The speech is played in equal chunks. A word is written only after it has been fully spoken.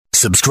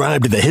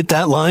subscribe to the Hit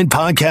That Line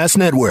Podcast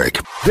Network.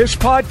 This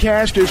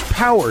podcast is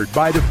powered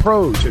by the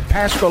pros at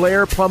Paschal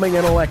Air Plumbing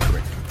and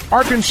Electric.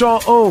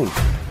 Arkansas owned,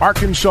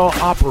 Arkansas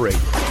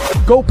operated.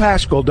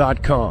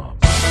 GoPaschal.com.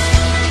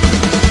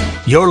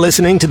 You're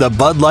listening to the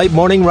Bud Light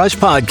Morning Rush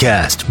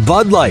Podcast.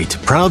 Bud Light,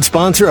 proud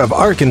sponsor of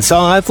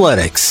Arkansas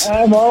Athletics.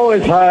 I'm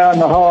always high on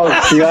the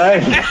hogs,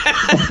 guys.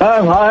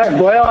 I'm high.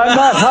 Well, I'm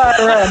not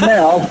high right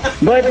now,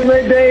 but the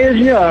day is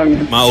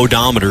young. My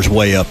odometer's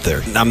way up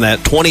there. I'm that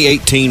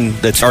 2018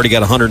 that's already got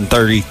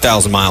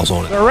 130,000 miles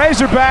on it. The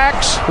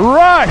Razorbacks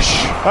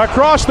rush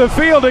across the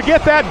field to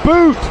get that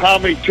boot.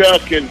 Tommy,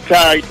 Chuck, and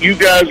Ty, you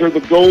guys are the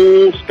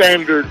gold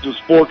standards of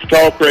sports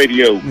talk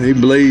radio. He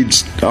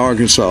bleeds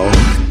Arkansas.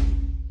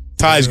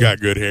 Ty's got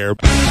good hair.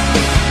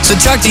 So,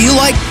 Chuck, do you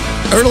like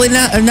early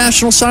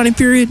national signing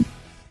period?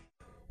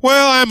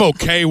 Well, I'm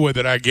okay with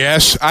it, I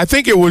guess. I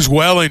think it was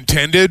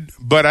well-intended,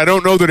 but I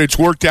don't know that it's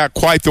worked out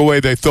quite the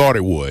way they thought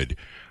it would.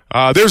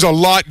 There's a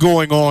lot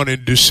going on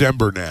in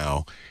December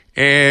now,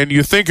 and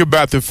you think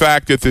about the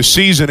fact that the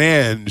season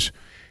ends,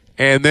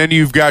 and then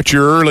you've got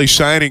your early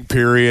signing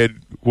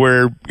period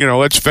where,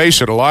 let's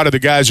face it, a lot of the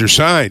guys are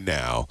signed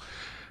now.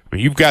 I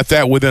mean, you've got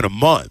that within a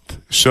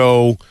month.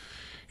 So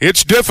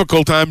it's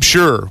difficult, I'm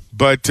sure,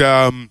 but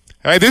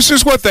hey, this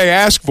is what they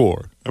asked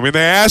for. I mean,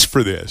 they asked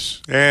for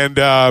this, and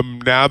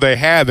now they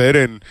have it,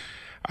 and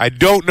I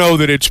don't know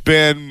that it's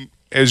been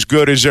as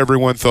good as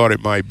everyone thought it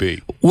might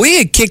be. We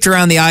had kicked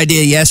around the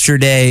idea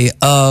yesterday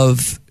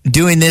of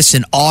doing this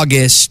in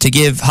August to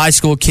give high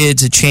school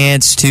kids a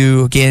chance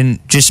to, again,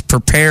 just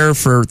prepare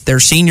for their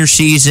senior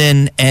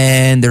season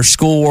and their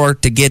schoolwork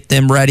to get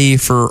them ready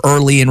for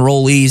early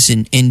enrollees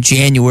in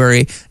January.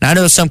 And I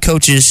know some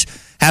coaches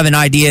have an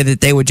idea that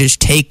they would just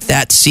take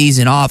that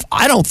season off.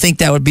 I don't think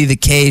that would be the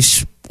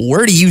case.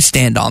 Where do you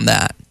stand on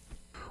that?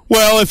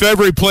 Well, if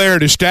every player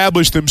had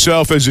established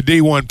themselves as a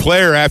D1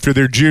 player after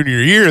their junior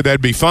year,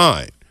 that'd be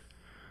fine.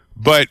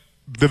 But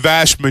the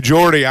vast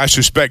majority, I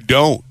suspect,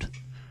 don't.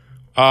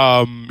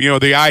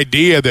 The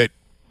idea that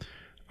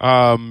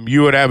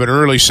you would have an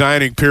early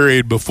signing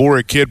period before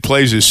a kid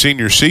plays his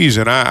senior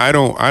season, I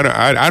don't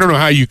know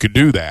how you could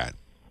do that.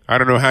 I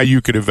don't know how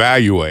you could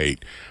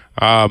evaluate.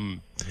 I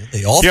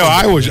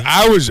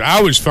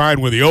was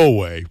fine with the old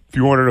way, if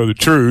you want to know the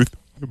truth.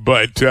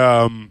 But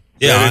they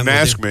didn't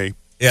ask me.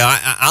 Yeah,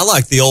 I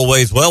like the old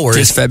way as well. Where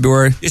just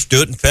February. Just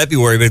do it in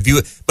February.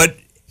 But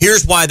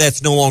here's why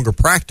that's no longer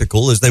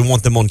practical: is they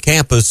want them on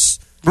campus.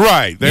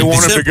 Right, they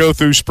want them to go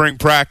through spring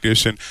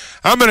practice. And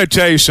I'm going to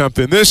tell you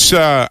something. This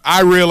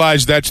I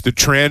realize that's the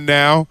trend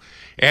now,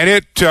 and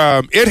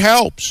it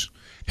helps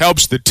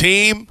the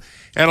team,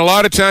 and a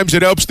lot of times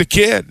it helps the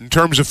kid in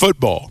terms of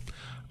football.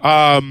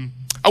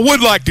 I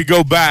would like to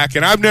go back,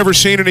 and I've never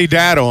seen any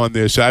data on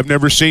this. I've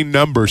never seen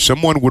numbers.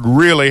 Someone would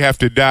really have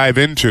to dive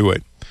into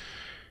it.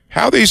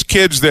 How these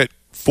kids that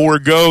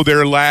forego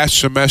their last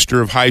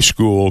semester of high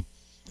school,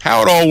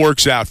 how it all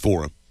works out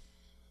for them.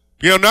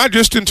 Not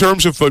just in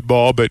terms of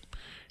football, but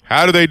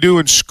how do they do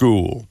in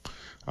school?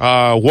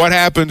 What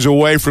happens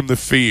away from the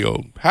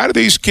field? How do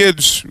these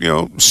kids,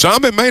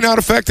 some it may not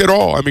affect at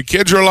all. I mean,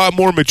 kids are a lot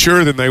more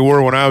mature than they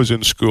were when I was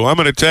in school. I'm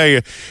going to tell you,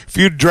 if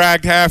you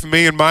dragged half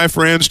me and my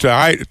friends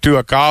to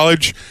a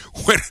college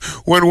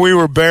when we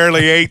were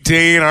barely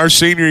 18, our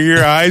senior year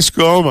of high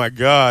school, oh my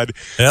God.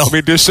 Hell. I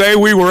mean, to say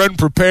we were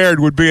unprepared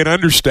would be an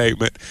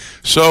understatement.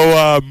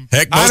 So,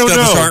 heck, most of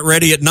us aren't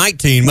ready at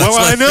 19. Well,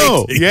 I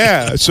know. 18.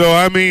 Yeah. So,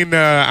 I mean,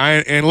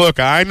 I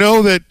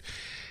know that,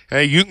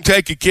 hey, you can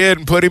take a kid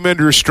and put him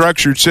into a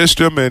structured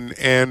system,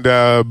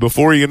 and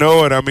before you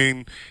know it, I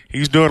mean,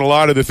 he's doing a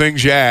lot of the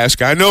things you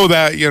ask. I know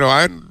that,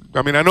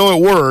 I know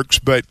it works,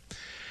 but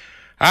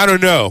I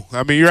don't know.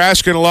 I mean, you're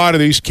asking a lot of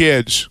these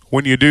kids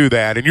when you do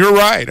that, and you're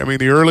right. I mean,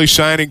 the early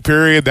signing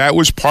period, that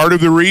was part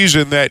of the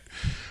reason that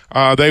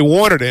they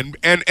wanted it.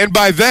 And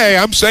by they,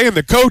 I'm saying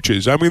the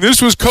coaches. I mean,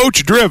 this was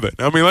coach-driven.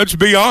 I mean, let's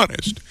be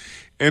honest.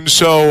 And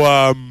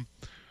so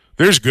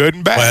there's good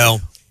and bad.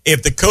 Well,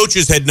 if the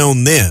coaches had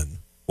known then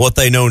what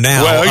they know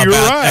now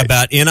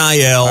about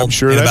NIL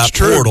and about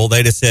portal,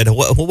 they'd have said,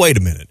 well, wait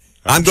a minute.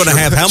 I'm going to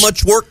have how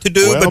much work to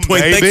do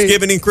between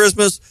Thanksgiving and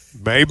Christmas?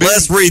 Maybe.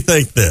 Let's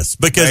rethink this.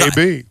 Because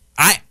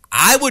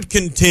I would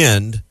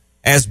contend,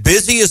 as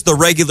busy as the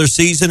regular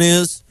season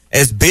is,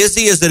 as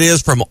busy as it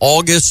is from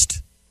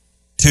August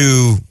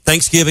to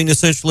Thanksgiving,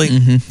 essentially,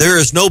 there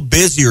is no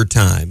busier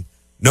time,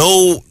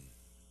 no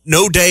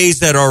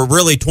days that are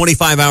really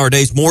 25-hour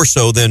days more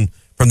so than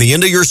from the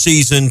end of your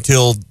season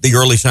till the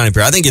early signing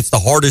period. I think it's the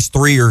hardest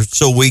 3 or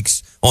so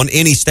weeks on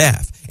any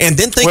staff. And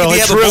then think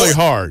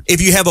if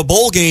you have a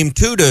bowl game,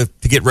 too, to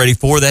get ready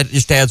for, that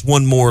just adds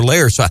one more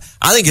layer. So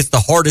I think it's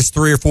the hardest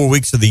 3 or 4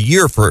 weeks of the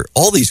year for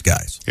all these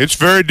guys. It's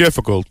very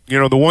difficult.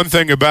 The one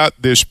thing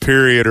about this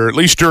period, or at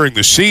least during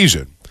the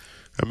season,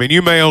 I mean,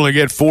 you may only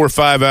get 4 or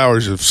 5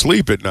 hours of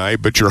sleep at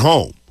night, but you're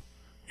home.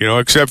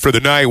 Except for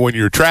the night when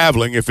you're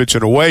traveling. If it's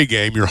an away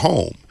game, you're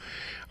home.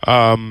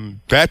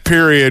 That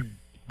period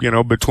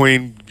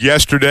between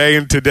yesterday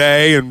and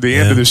today and the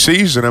end of the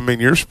season, I mean,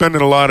 you're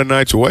spending a lot of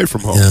nights away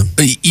from home.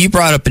 Yeah. You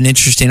brought up an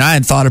interesting, I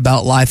hadn't thought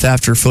about life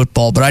after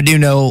football, but I do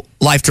know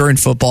life during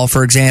football.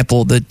 For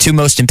example, the two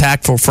most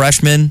impactful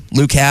freshmen,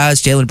 Luke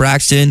Hasz, Jalen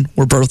Braxton,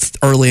 were both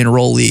early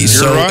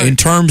enrollees. You're right. In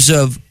terms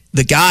of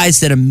the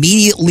guys that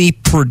immediately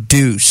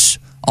produce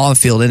on the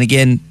field, and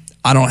again,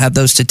 I don't have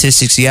those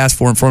statistics he asked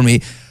for in front of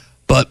me,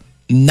 but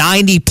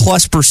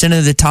 90+%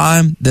 of the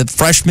time, the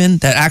freshmen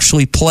that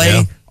actually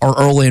play are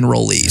early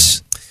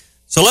enrollees.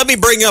 So let me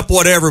bring up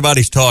what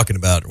everybody's talking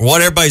about,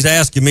 what everybody's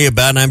asking me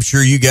about, and I'm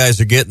sure you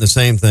guys are getting the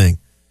same thing.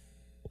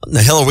 What in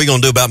the hell are we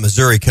going to do about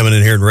Missouri coming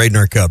in here and raiding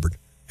our cupboard?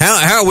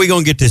 How are we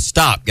going to get this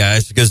stopped,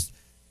 guys? Because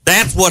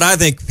that's what I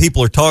think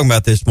people are talking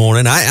about this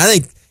morning. I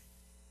think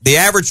the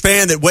average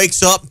fan that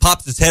wakes up and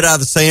pops his head out of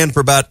the sand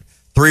for about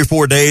 3 or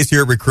 4 days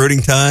here at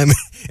recruiting time,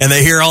 and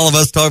they hear all of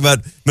us talk about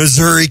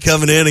Missouri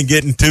coming in and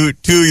getting two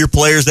of your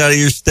players out of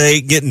your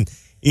state, getting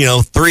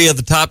 3 of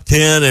the top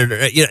 10.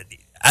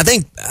 I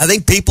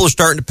think people are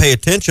starting to pay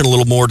attention a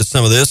little more to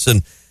some of this,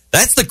 and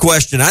that's the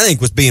question I think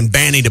was being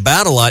bandied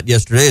about a lot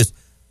yesterday is,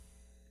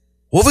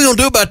 what are we going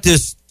to do about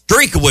this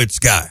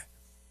Drinkowitz guy?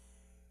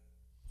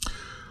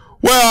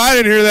 Well, I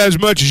didn't hear that as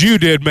much as you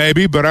did,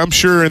 maybe, but I'm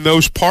sure in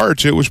those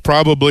parts it was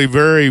probably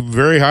very,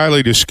 very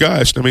highly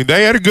discussed. I mean,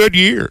 they had a good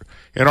year,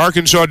 and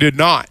Arkansas did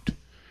not.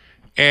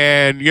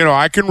 And,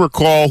 I can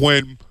recall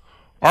when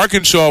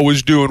Arkansas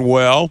was doing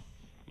well,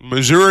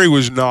 Missouri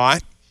was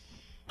not.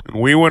 And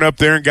we went up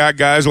there and got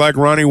guys like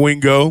Ronnie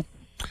Wingo,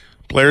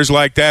 players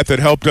like that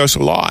helped us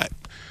a lot.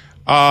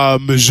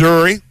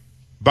 Missouri,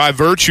 by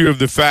virtue of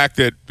the fact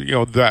that,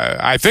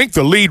 I think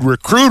the lead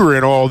recruiter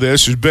in all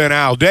this has been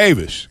Al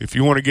Davis. If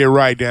you want to get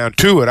right down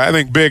to it, I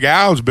think Big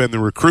Al's been the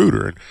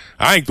recruiter, and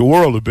I think the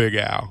world of Big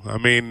Al. I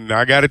mean,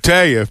 I got to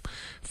tell you,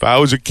 if I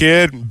was a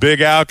kid and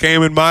Big Al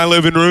came in my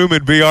living room,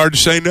 it'd be hard to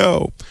say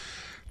no.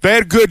 They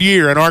had a good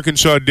year, and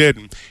Arkansas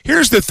didn't.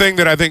 Here's the thing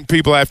that I think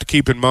people have to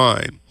keep in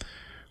mind.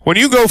 When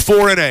you go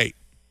 4-8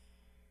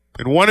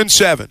 and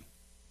 1-7,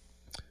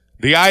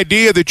 the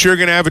idea that you're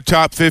going to have a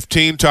top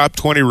 15, top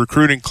 20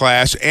 recruiting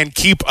class and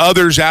keep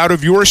others out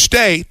of your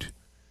state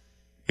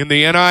in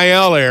the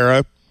NIL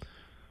era,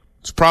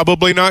 it's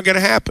probably not going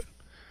to happen.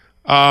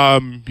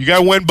 You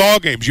got to win ball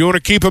games. You want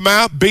to keep them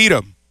out? Beat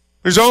them.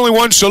 There's only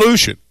one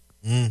solution.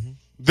 Mm-hmm.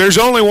 There's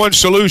only one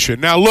solution.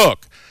 Now,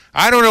 look,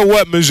 I don't know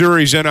what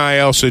Missouri's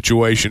NIL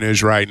situation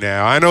is right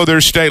now. I know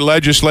their state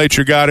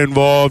legislature got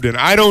involved, and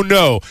I don't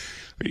know.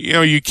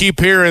 You keep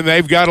hearing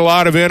they've got a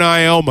lot of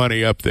NIL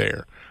money up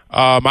there.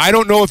 I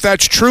don't know if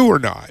that's true or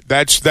not.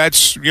 That's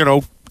kind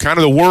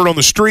of the word on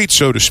the street,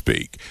 so to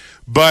speak.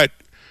 But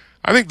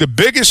I think the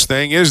biggest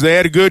thing is they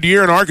had a good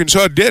year and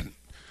Arkansas didn't.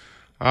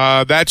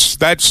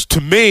 That's to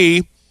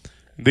me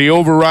the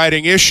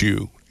overriding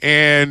issue.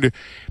 And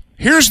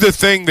here's the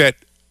thing that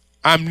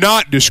I'm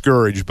not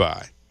discouraged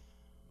by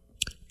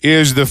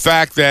is the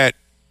fact that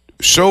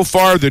so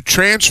far the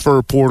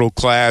transfer portal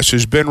class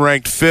has been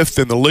ranked 5th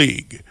in the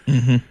league.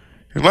 Mm-hmm.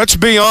 And let's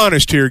be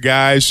honest here,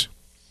 guys.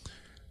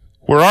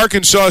 Where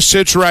Arkansas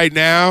sits right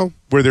now,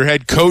 where their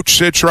head coach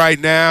sits right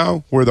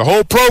now, where the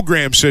whole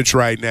program sits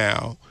right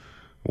now,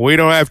 we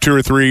don't have 2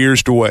 or 3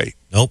 years to wait.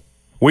 Nope.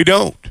 We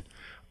don't.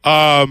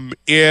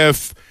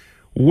 If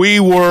we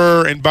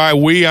were, and by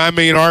we I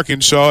mean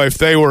Arkansas, if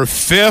they were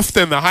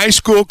 5th in the high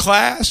school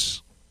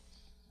class,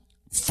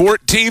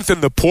 14th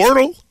in the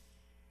portal,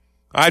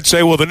 I'd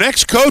say, well, the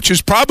next coach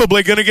is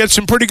probably going to get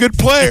some pretty good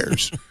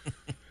players.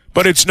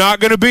 But it's not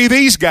going to be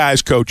these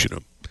guys coaching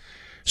them.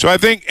 So I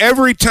think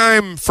every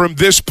time from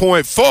this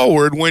point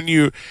forward, when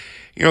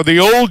the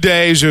old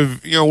days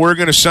of, we're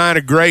going to sign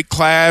a great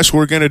class,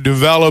 we're going to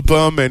develop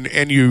them,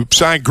 and you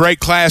sign great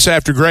class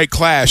after great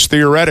class,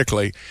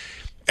 theoretically,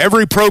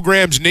 every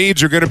program's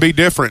needs are going to be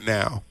different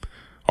now.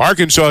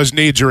 Arkansas's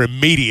needs are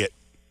immediate.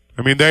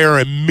 I mean, they are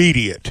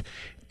immediate.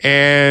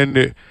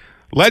 And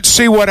let's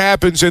see what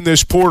happens in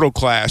this portal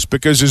class,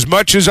 because as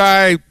much as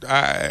I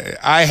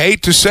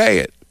hate to say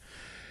it,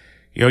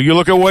 you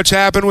look at what's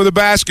happened with the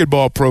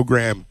basketball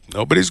program.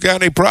 Nobody's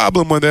got any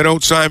problem when they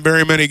don't sign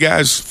very many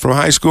guys from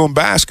high school in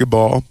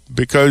basketball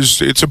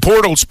because it's a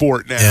portal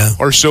sport now,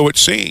 or so it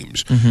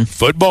seems. Mm-hmm.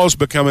 Football's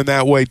becoming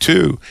that way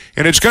too.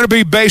 And it's going to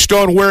be based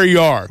on where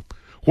you are,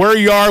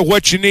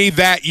 what you need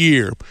that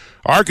year.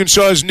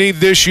 Arkansas's need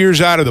this year's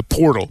out of the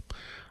portal.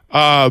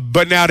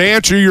 But now to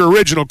answer your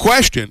original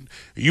question,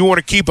 you want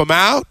to keep them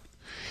out?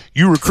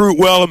 You recruit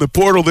well in the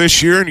portal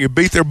this year and you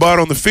beat their butt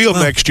on the field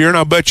next year, and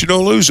I'll bet you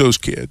don't lose those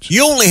kids.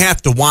 You only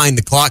have to wind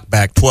the clock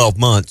back 12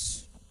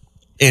 months,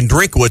 and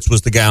Drinkowitz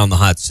was the guy on the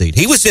hot seat.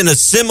 He was in a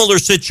similar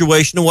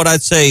situation to what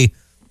I'd say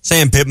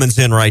Sam Pittman's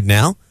in right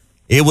now.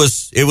 It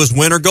was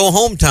win or go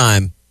home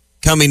time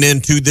coming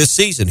into this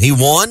season. He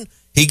won.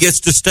 He gets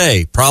to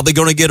stay. Probably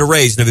going to get a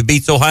raise. And if he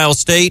beats Ohio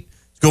State,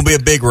 it's going to be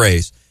a big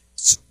raise.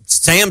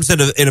 Sam's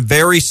in a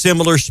very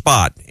similar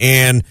spot.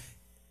 And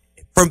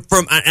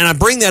and I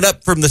bring that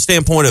up from the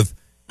standpoint of,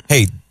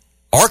 hey,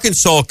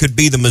 Arkansas could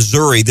be the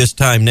Missouri this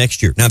time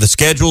next year. Now, the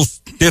schedule's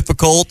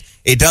difficult.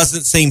 It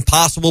doesn't seem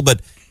possible,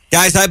 but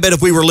Guys, I bet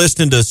if we were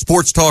listening to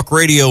sports talk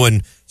radio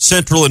in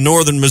central and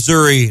northern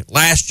Missouri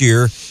last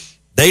year,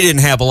 they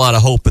didn't have a lot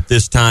of hope at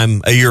this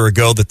time a year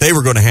ago that they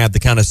were going to have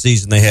the kind of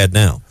season they had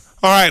now.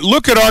 All right,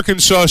 look at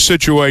Arkansas'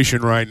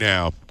 situation right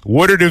now.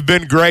 Would it have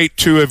been great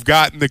to have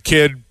gotten the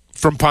kid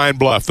from Pine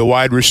Bluff, the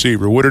wide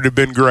receiver? Would it have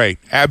been great?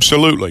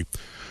 Absolutely.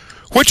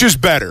 Which is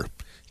better,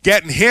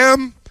 getting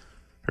him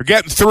or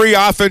getting 3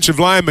 offensive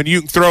linemen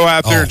you can throw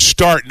out there and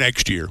start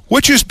next year?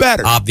 Which is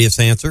better? Obvious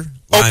answer.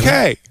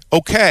 Okay.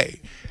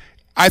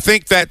 I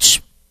think that's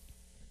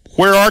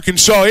where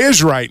Arkansas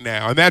is right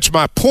now, and that's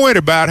my point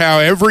about how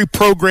every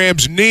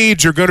program's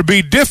needs are going to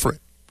be different.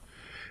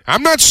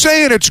 I'm not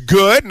saying it's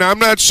good, and I'm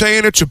not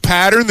saying it's a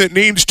pattern that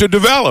needs to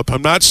develop.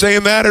 I'm not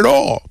saying that at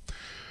all.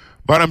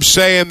 But I'm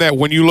saying that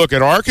when you look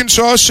at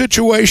Arkansas'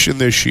 situation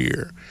this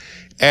year,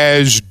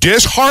 as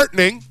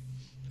disheartening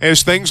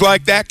as things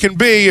like that can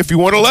be, if you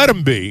want to let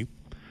them be,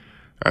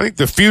 I think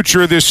the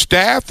future of this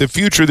staff, the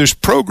future of this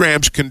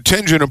program is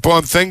contingent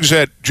upon things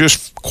that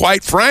just,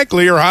 quite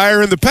frankly, are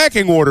higher in the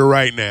pecking order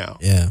right now.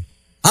 Yeah.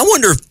 I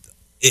wonder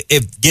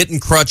if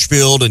getting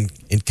Crutchfield and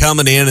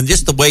coming in and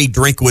just the way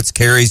Drinkwitz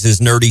carries his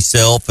nerdy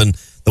self and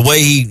the way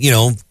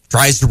he,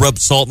 tries to rub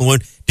salt in the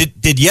wound.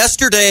 Did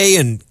yesterday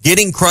and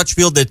getting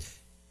Crutchfield,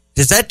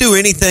 does that do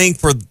anything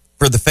for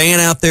the fan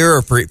out there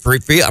or for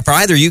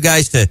either of you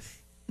guys to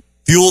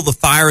fuel the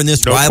fire in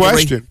this rivalry?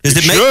 Question.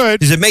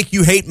 Does it make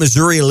you hate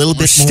Missouri a little bit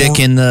more?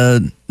 Sticking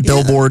the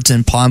billboards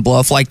in Pine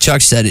Bluff, like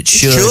Chuck said, it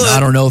should. I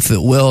don't know if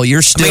it will.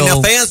 You're still.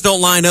 now fans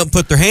don't line up and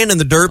put their hand in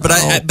the dirt,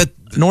 but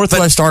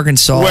Northwest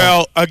Arkansas.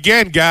 Well,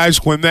 again,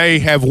 guys, when they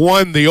have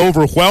won the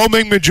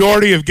overwhelming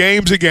majority of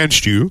games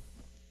against you,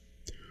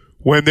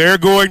 when they're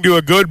going to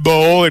a good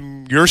bowl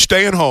and you're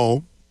staying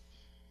home,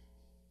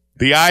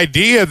 the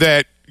idea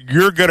that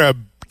you're going to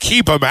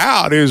keep them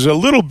out is a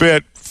little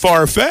bit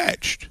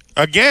far-fetched.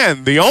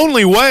 Again, the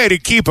only way to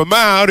keep them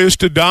out is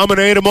to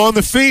dominate them on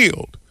the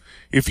field.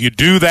 If you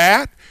do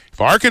that,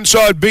 if Arkansas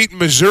had beaten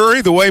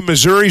Missouri the way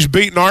Missouri's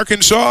beaten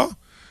Arkansas,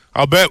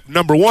 I'll bet,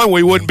 number one,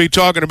 we wouldn't be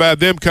talking about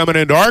them coming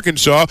into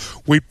Arkansas.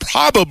 We'd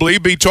probably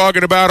be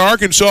talking about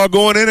Arkansas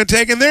going in and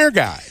taking their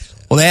guys.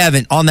 Well, they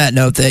haven't. On that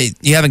note,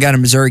 you haven't got a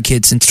Missouri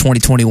kid since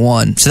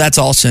 2021, so that's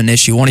also an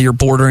issue. One of your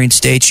bordering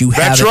states, you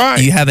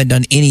haven't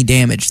done any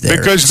damage there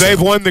because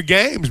they've won the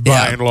games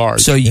by and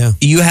large. So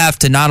you have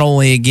to not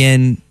only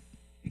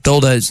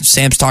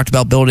Sam's talked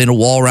about building a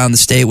wall around the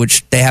state,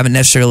 which they haven't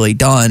necessarily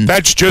done.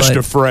 That's just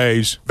a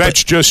phrase.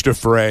 Just a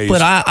phrase.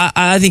 But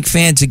I think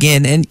fans,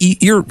 again, and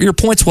your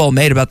point's well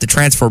made about the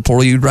transfer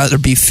portal. You'd rather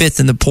be 5th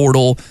in the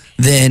portal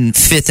than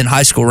 5th in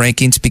high school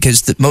rankings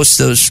because most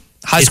of those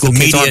high school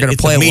kids aren't going to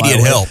play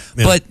immediate help.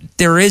 Yeah. But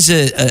there is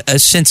a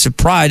sense of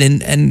pride,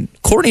 and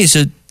Courtney is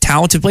a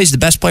talented player. He's the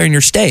best player in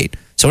your state.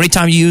 So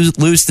anytime you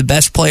lose the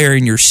best player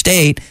in your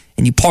state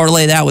and you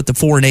parlay that with the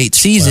 4-8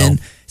 season,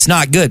 it's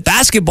not good.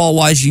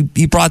 Basketball-wise,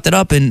 you brought that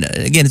up, and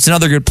again, it's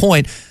another good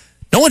point.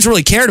 No one's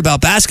really cared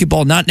about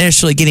basketball not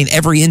necessarily getting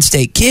every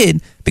in-state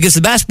kid because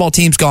the basketball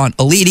team's gone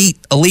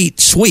elite,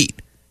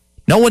 sweet.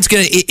 No one's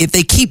going to, if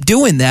they keep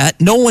doing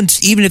that,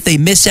 even if they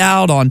miss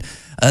out on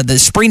the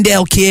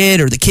Springdale kid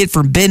or the kid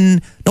from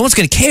Benton, no one's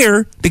going to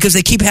care because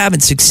they keep having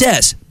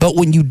success. But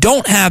when you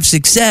don't have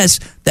success,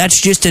 that's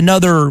just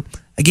another,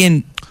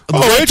 again,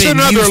 it's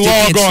another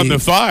log on the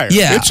fire.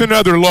 Yeah. It's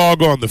another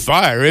log on the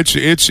fire. It's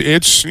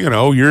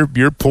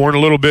you're pouring a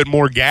little bit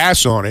more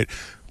gas on it.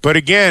 But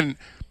again,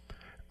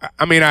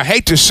 I mean, I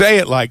hate to say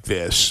it like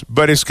this,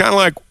 but it's kind of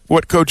like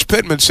what Coach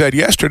Pittman said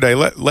yesterday.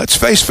 Let's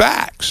face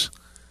facts.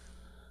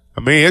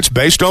 I mean, it's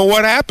based on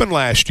what happened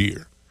last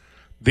year.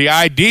 The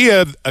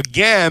idea,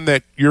 again,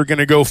 that you're going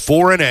to go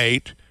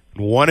 4-8,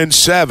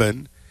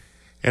 1-7,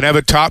 and have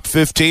a top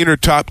 15 or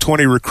top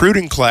 20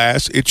 recruiting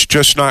class, it's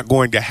just not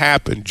going to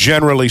happen,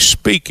 generally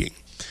speaking.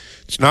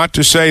 It's not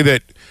to say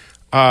that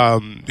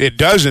it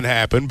doesn't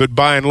happen, but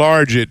by and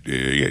large,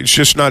 it's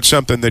just not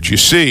something that you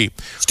see.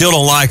 Still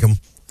don't like him.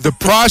 The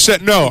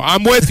process, no,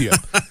 I'm with you.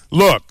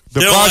 Look,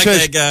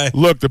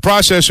 the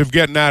process of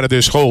getting out of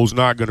this hole is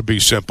not going to be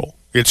simple.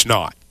 It's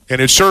not. And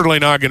it's certainly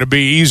not going to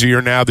be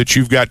easier now that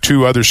you've got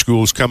 2 other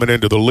schools coming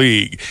into the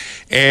league.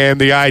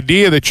 And the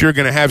idea that you're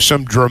going to have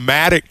some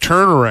dramatic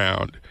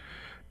turnaround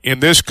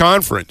in this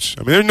conference.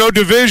 I mean, there's no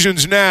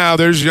divisions now.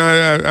 You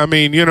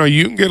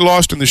can get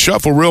lost in the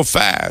shuffle real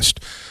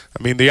fast.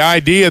 I mean, the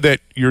idea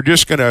that you're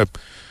just going to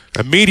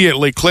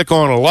immediately click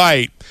on a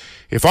light.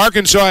 If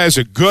Arkansas has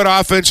a good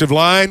offensive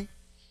line,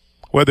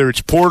 whether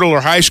it's portal or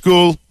high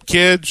school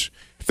kids,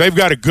 if they've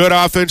got a good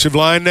offensive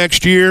line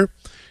next year,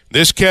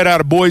 this kid out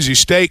of Boise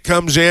State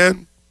comes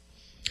in,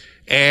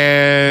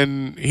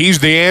 and he's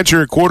the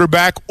answer at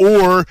quarterback,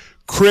 or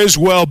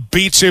Criswell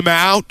beats him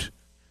out,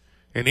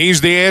 and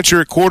he's the answer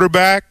at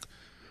quarterback.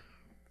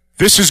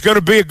 This is going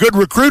to be a good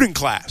recruiting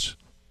class.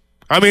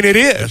 I mean, it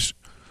is,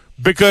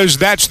 because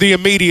that's the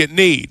immediate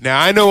need. Now,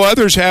 I know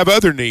others have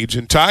other needs,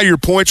 and Ty, your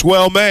point's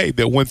well made,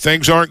 that when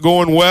things aren't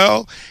going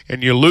well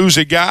and you lose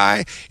a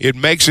guy, it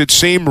makes it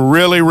seem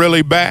really,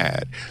 really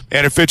bad.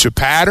 And if it's a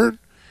pattern,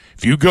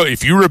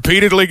 If you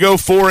repeatedly go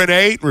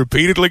 4-8,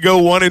 repeatedly go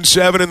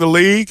 1-7 in the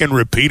league, and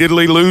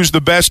repeatedly lose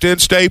the best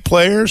in-state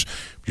players,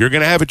 you're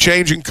going to have a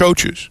change in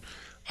coaches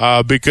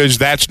because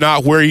that's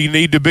not where you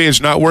need to be.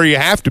 It's not where you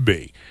have to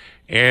be.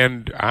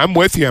 And I'm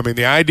with you. I mean,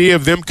 the idea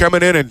of them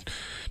coming in and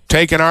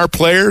taking our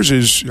players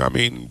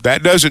that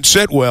doesn't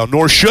sit well,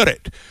 nor should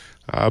it.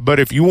 But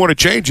if you want to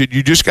change it,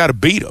 you just got to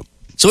beat them.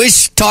 So we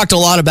talked a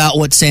lot about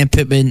what Sam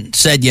Pittman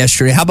said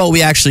yesterday. How about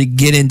we actually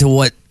get into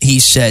what he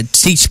said?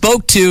 He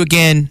spoke to,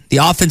 again, the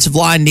offensive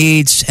line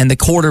needs and the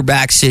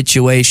quarterback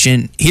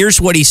situation.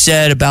 Here's what he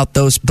said about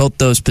both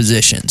those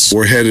positions.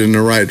 We're headed in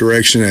the right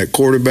direction at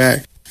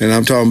quarterback, and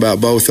I'm talking about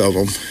both of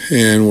them.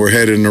 And we're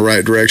headed in the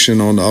right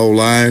direction on the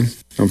O-line.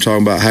 I'm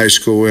talking about high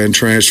school and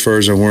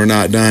transfers, and we're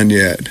not done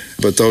yet.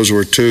 But those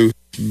were two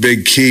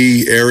big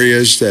key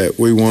areas that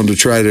we wanted to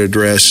try to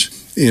address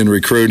in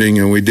recruiting,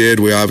 and we did.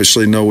 We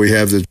obviously know we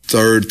have the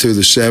 3rd through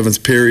the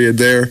 7th period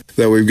there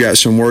that we've got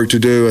some work to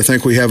do. I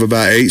think we have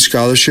about 8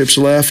 scholarships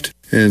left,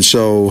 and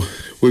so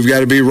we've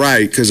got to be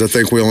right because I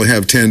think we only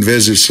have 10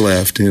 visits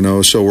left,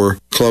 so we're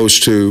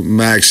close to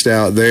maxed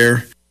out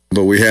there.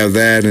 But we have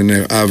that, and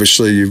then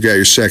obviously you've got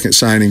your second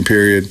signing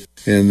period,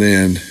 and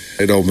then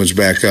it opens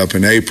back up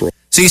in April.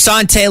 So you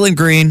signed Taylor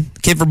Green,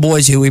 kid from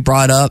Boise, who we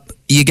brought up.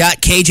 You got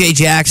KJ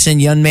Jackson,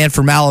 young man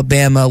from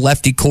Alabama,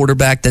 lefty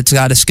quarterback that's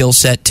got a skill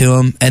set to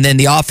him. And then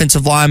the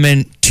offensive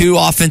linemen, 2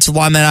 offensive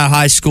linemen out of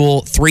high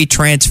school, 3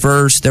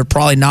 transfers. They're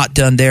probably not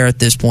done there at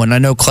this point. I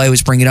know Clay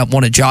was bringing up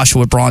one of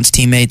Joshua Braun's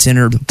teammates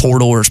entered the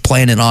portal or is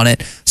planning on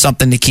it.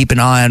 Something to keep an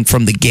eye on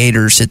from the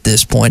Gators at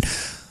this point.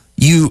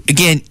 You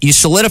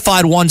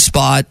solidified one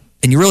spot,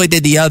 and you really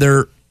did the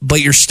other, but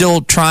you're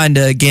still trying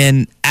to,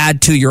 again,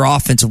 add to your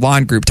offensive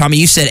line group. Tommy,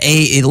 you said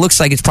it looks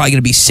like it's probably going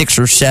to be 6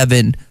 or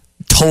 7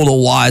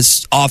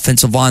 total-wise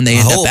offensive line they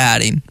end up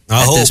adding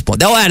at this point.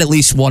 They'll add at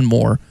least 1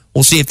 more.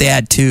 We'll see if they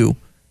add 2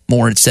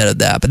 more instead of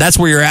that. But that's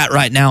where you're at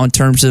right now in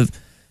terms of,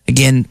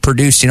 again,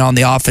 producing on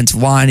the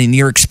offensive line. And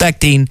you're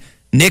expecting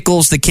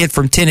Nichols, the kid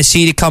from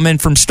Tennessee, to come in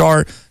from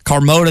start,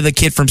 Carmona, the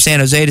kid from San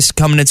Jose, to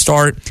come in and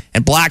start,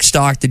 and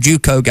Blackstock, the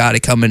JUCO guy, to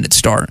come in and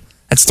start.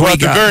 That's 3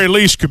 guys. Well, at the very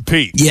least,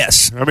 compete.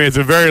 Yes. I mean, at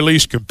the very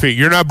least, compete.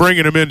 You're not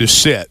bringing them in to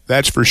sit.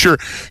 That's for sure.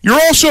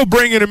 You're also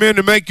bringing them in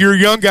to make your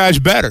young guys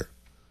better.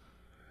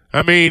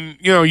 I mean,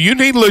 you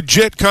need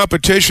legit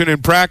competition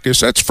in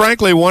practice. That's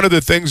frankly one of the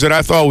things that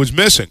I thought was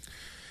missing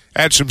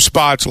at some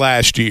spots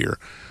last year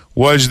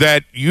was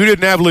that you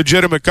didn't have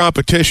legitimate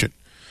competition.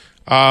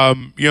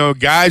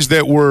 Guys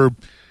that were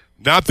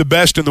not the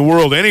best in the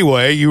world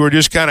anyway, you were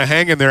just kind of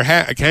hanging your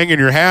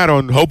hat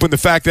on hoping the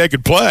fact they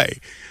could play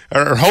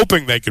or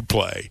hoping they could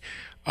play.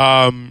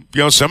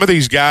 Some of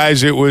these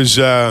guys, it was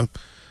not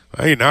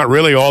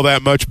really all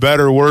that much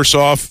better or worse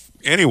off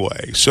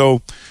anyway.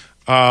 So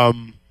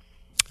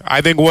I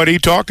think what he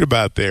talked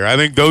about there, I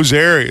think those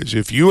areas,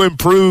 if you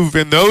improve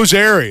in those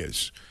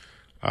areas,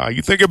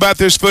 you think about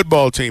this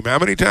football team. How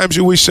many times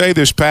did we say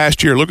this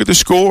past year, look at the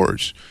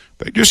scores.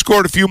 They just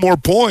scored a few more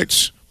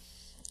points.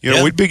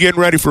 We'd be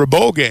getting ready for a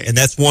bowl game. And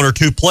that's 1 or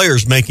 2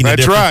 players making a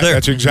difference. That's right. There.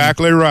 That's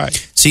exactly right.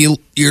 So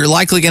you're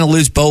likely going to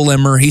lose Bo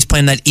Limmer. He's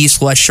playing that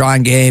East-West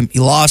Shrine game.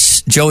 You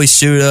lost Joey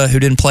Suda, who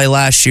didn't play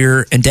last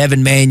year, and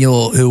Devin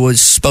Manuel, who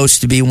was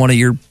supposed to be one of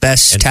your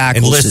best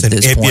tackles and listen, at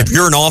this point. If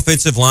you're an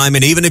offensive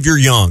lineman, even if you're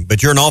young,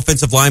 but you're an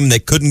offensive lineman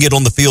that couldn't get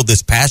on the field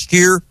this past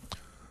year,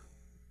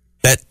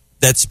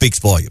 that speaks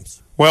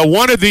volumes. Well,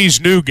 one of these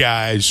new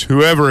guys,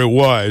 whoever it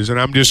was, and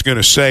I'm just going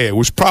to say it,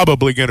 was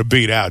probably going to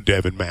beat out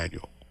Devin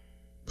Manuel.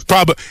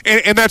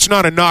 And that's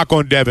not a knock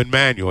on Devin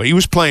Manuel. He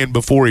was playing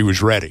before he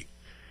was ready.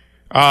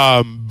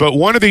 But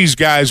one of these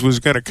guys was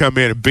going to come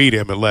in and beat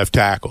him at left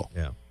tackle.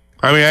 Yeah.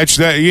 I mean,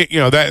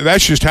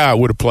 that's just how it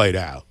would have played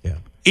out. Yeah.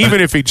 Even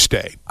if he'd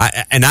stayed.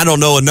 I don't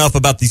know enough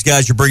about these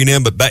guys you're bringing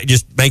in, but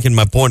just making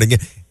my point again.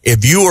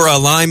 If you were a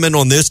lineman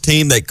on this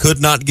team that could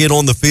not get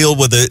on the field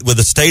with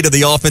the state of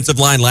the offensive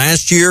line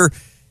last year,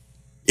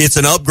 it's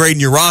an upgrade in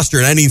your roster,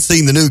 and I ain't even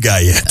seen the new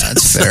guy yet.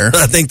 That's fair.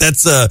 I think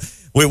that's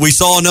we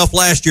saw enough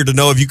last year to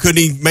know if you couldn't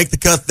even make the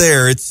cut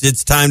there,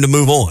 it's time to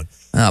move on.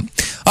 All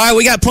right,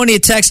 we got plenty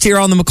of text here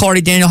on the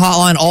McCarty Daniel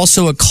hotline.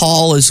 Also a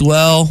call as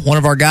well. One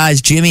of our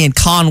guys, Jimmy in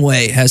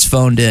Conway, has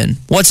phoned in.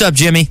 What's up,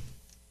 Jimmy?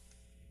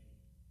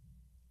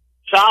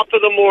 Top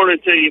of the morning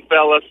to you,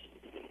 fellas.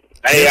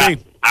 Hey,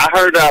 I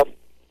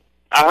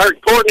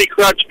heard Courtney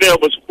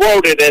Crutchfield was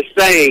quoted as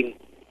saying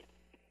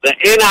the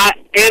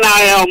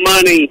NIL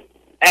money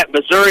at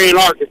Missouri and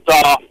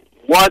Arkansas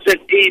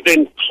wasn't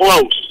even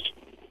close,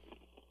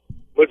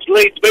 which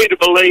leads me to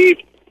believe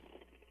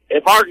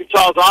if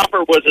Arkansas's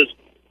offer was as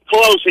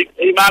close,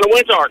 he might have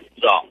went to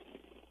Arkansas.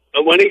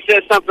 But when he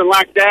says something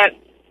like that,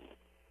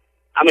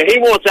 I mean, he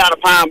wants out of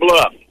Pine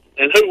Bluff,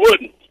 and who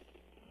wouldn't?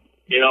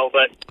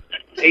 But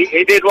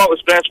he did what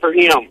was best for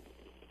him,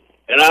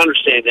 and I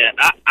understand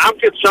that. I'm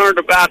concerned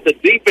about the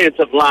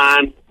defensive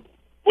line.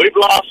 We've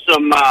lost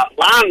some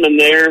linemen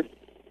there,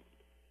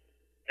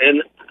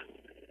 and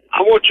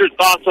I want your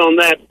thoughts on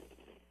that.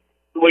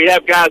 Do we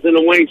have guys in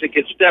the wings that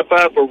can step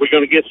up, or are we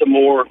going to get some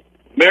more?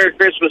 Merry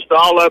Christmas to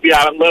all of you.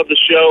 I love the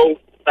show.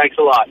 Thanks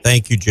a lot.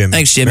 Thank you, Jimmy.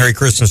 Thanks, Jimmy. Merry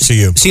Christmas to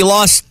you. So you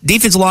lost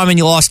defensive lineman,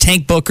 you lost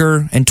Tank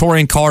Booker and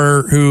Torian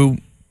Carter, who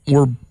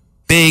were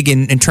big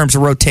in terms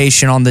of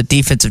rotation on the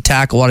defensive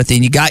tackle, a lot of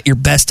things. You got your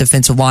best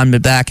defensive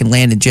lineman back in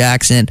Landon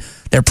Jackson.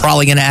 They're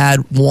probably going to add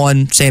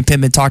one. Sam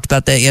Pittman talked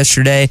about that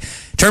yesterday.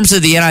 In terms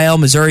of the NIL,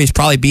 Missouri is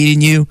probably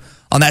beating you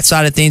on that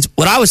side of things.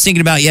 What I was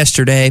thinking about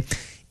yesterday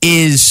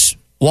is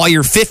while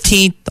you're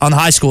 15th on the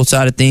high school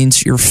side of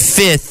things, you're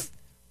 5th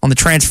on the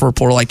transfer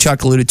portal, like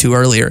Chuck alluded to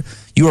earlier.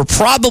 You are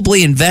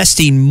probably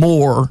investing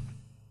more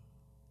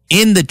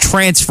in the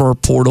transfer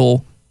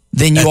portal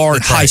than you are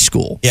in high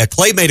school. Yeah,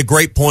 Clay made a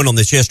great point on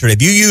this yesterday.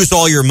 If you use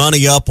all your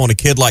money up on a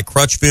kid like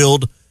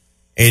Crutchfield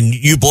and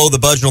you blow the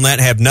budget on that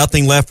and have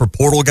nothing left for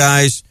portal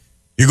guys,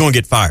 you're going to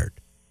get fired.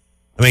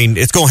 I mean,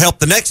 it's going to help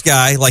the next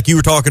guy, like you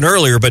were talking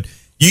earlier, but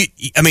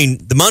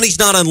the money's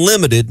not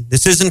unlimited.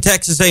 This isn't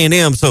Texas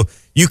A&M, so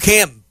you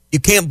can't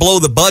blow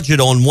the budget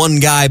on one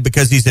guy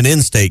because he's an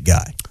in-state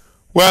guy.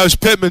 Well, as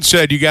Pittman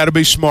said, you got to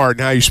be smart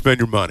in how you spend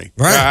your money.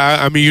 Right.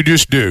 I mean, you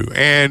just do.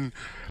 And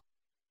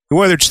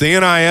whether it's the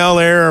NIL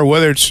era or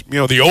whether it's,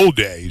 the old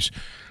days,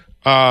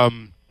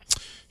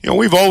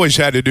 we've always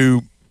had to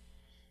do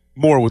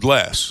more with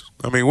less.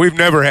 I mean, we've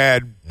never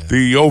had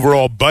the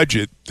overall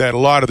budget that a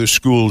lot of the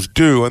schools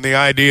do, and the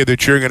idea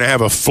that you're going to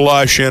have a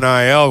flush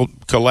NIL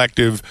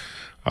collective,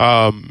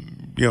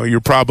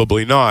 you're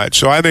probably not.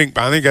 So I think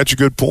that's a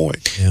good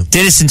point. Yeah.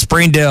 Dennis in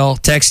Springdale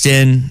texted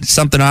in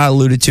something I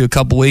alluded to a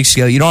couple weeks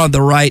ago. You don't have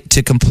the right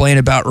to complain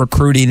about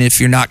recruiting if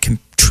you're not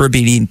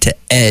contributing to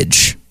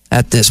edge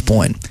at this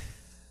point.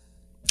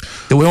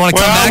 Do we want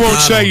to come back? I won't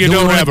say you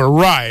don't have a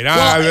right.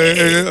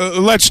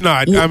 Let's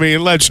not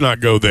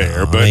go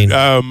there.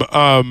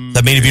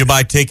 If you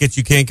buy tickets,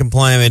 you can't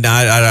complain.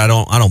 I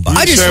don't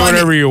buy. Say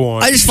whatever you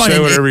want. I just find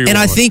it, and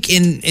I think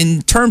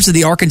in terms of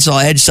the Arkansas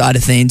edge side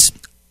of things,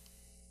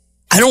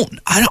 I don't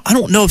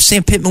know if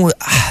Sam Pittman would.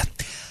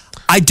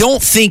 I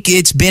don't think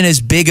it's been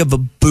as big of a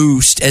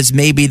boost as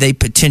maybe they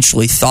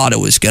potentially thought it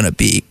was going to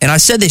be. And I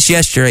said this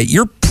yesterday.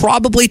 You're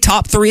probably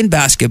top 3 in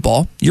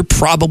basketball. You're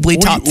probably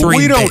top 3.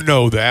 We don't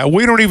know that.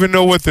 We don't even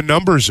know what the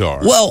numbers are.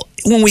 Well,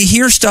 when we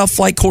hear stuff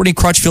like Courtney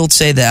Crutchfield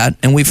say that,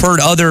 and we've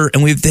heard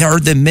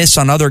them miss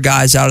on other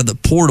guys out of the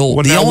portal.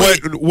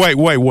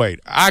 Well, wait.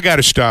 I got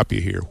to stop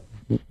you here.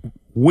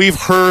 We've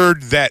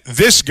heard that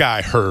this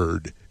guy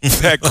heard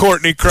that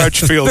Courtney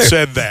Crutchfield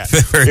said that.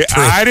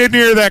 I didn't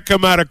hear that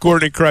come out of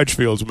Courtney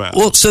Crutchfield's mouth.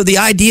 Well, so the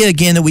idea,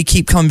 again, that we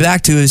keep coming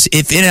back to is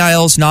if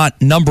NIL's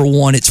not number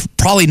 1, it's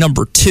probably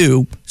number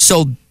 2.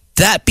 So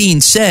that being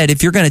said,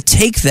 if you're going to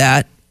take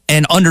that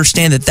and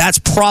understand that that's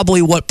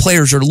probably what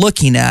players are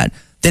looking at,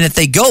 then if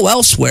they go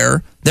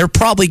elsewhere, they're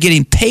probably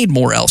getting paid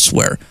more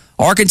elsewhere.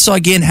 Arkansas,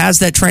 again, has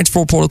that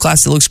transfer portal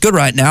class that looks good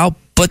right now,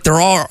 but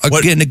there are,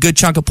 again, a good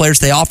chunk of players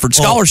they offered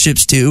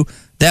scholarships to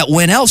that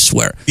went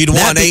elsewhere. If you'd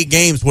won 8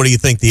 games, what do you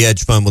think the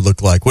Edge Fund would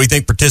look like? What do you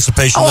think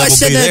participation level would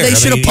be there? They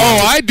should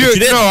have. I do.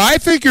 No, I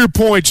think your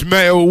points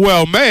may.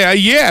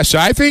 Yes,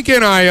 I think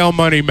NIL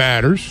money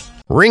matters.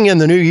 Ring in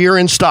the new year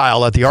in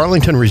style at the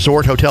Arlington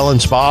Resort Hotel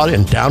and Spa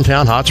in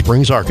downtown Hot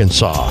Springs,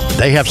 Arkansas.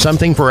 They have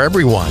something for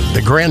everyone.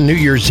 The Grand New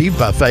Year's Eve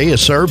buffet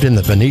is served in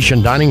the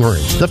Venetian dining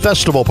room. The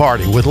festival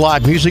party with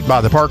live music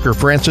by the Parker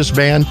Francis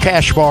Band,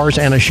 cash bars,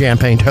 and a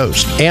champagne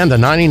toast. And the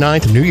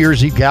 99th New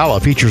Year's Eve Gala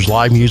features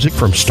live music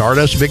from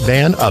Stardust Big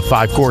Band, a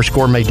 5-course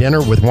gourmet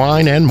dinner with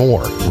wine, and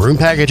more. Room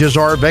packages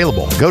are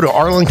available. Go to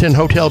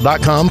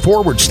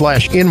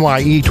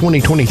arlingtonhotel.com/NYE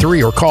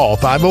 2023 or call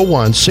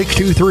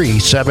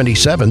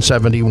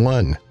 501-623-7771.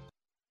 Hey,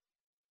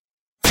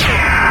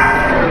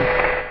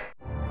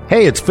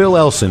 it's Phil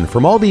Elson.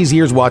 From all these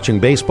years watching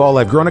baseball,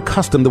 I've grown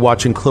accustomed to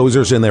watching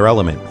closers in their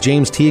element.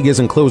 James Teague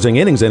isn't closing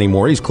innings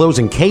anymore, he's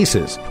closing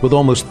cases. With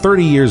almost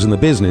 30 years in the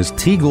business,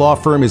 Teague Law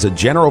Firm is a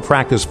general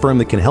practice firm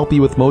that can help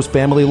you with most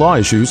family law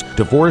issues,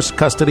 divorce,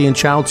 custody, and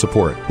child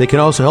support. They can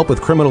also help with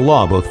criminal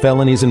law, both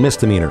felonies and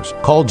misdemeanors.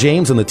 Call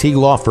James and the Teague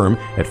Law Firm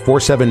at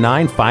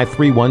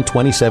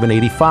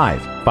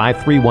 479-531-2785.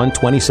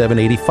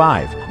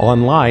 531-2785.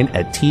 Online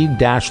at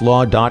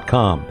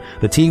teague-law.com.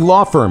 The Teague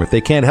Law Firm. If they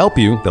can't help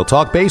you, they'll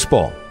talk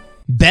baseball.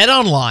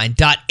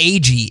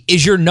 BetOnline.ag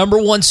is your number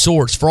 1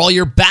 source for all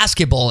your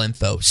basketball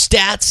info,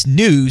 stats,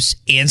 news,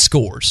 and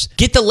scores.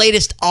 Get the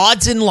latest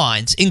odds and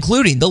lines,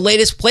 including the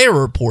latest player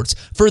reports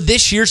for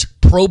this year's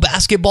pro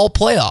basketball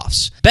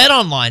playoffs.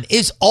 BetOnline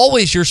is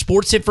always your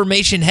sports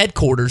information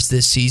headquarters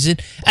this season,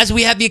 as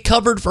we have you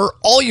covered for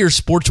all your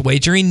sports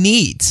wagering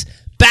needs.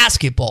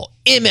 Basketball,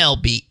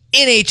 MLB,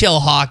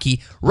 NHL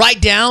hockey, right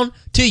down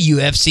to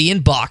UFC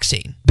and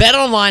boxing.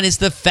 BetOnline is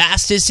the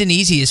fastest and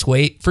easiest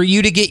way for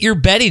you to get your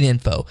betting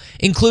info,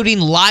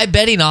 including live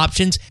betting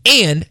options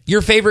and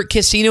your favorite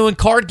casino and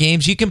card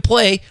games you can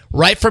play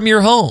right from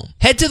your home.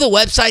 Head to the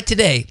website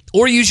today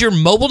or use your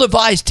mobile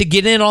device to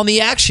get in on the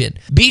action.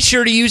 Be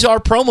sure to use our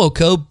promo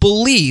code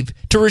BELIEVE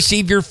to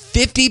receive your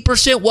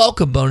 50%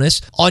 welcome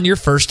bonus on your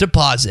first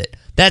deposit.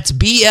 That's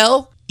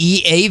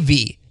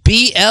BLEAV.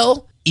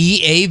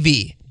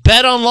 BLEAV.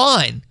 Bet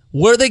online,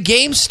 where the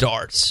game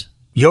starts.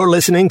 You're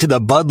listening to the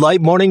Bud Light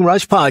Morning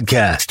Rush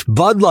Podcast.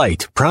 Bud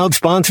Light, proud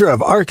sponsor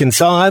of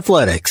Arkansas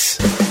Athletics.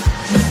 All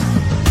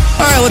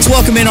right, let's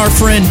welcome in our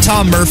friend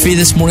Tom Murphy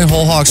this morning,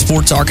 Whole Hog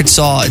Sports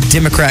Arkansas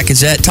Democrat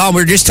Gazette. Tom,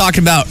 we were just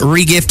talking about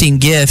regifting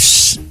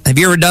gifts. Have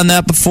you ever done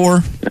that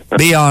before?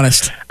 Be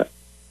honest.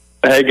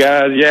 Hey,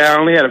 guys. Yeah, I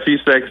only had a few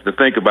seconds to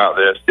think about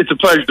this. It's a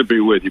pleasure to be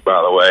with you, by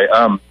the way.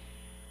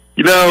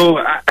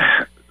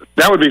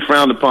 That would be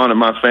frowned upon in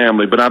my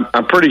family, but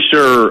I'm pretty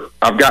sure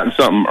I've gotten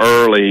something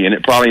early, and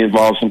it probably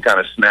involves some kind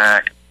of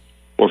snack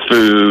or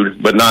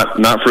food, but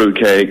not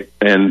fruitcake,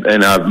 and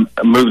I've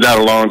moved that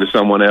along to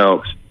someone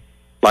else.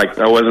 Like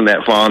I wasn't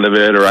that fond of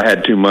it, or I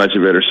had too much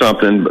of it, or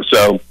something.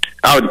 So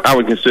I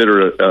would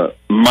consider a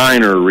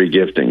minor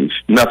regiftings,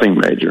 nothing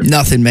major.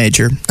 Nothing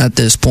major at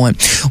this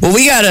point. Well,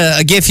 we got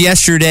a gift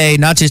yesterday,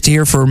 not just to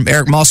hear from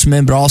Eric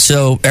Musselman, but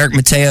also Eric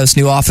Mateos,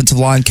 new offensive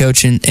line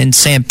coach, and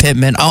Sam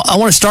Pittman. I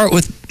want to start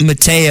with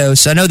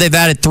Mateos. I know they've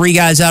added 3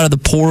 guys out of the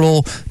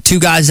portal, 2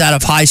 guys out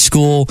of high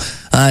school.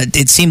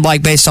 It seemed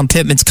like, based on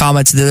Pittman's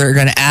comments, that they're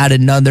going to add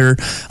another.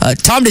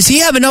 Tom, does he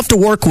have enough to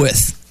work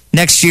with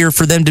next year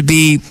for them to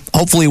be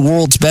hopefully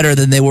worlds better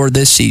than they were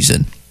this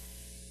season?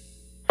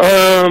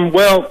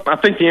 Well, I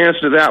think the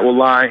answer to that will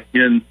lie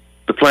in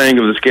the playing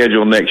of the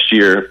schedule next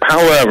year.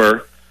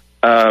 However,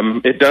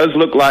 it does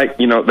look like,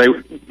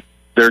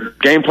 their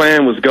game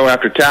plan was go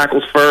after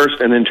tackles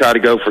first and then try to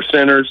go for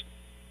centers.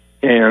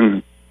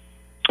 And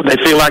they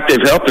feel like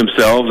they've helped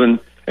themselves. And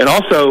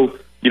also,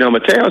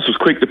 Mateos was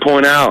quick to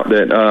point out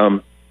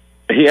that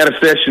he had a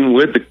session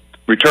with the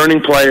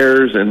returning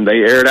players, and they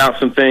aired out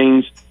some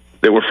things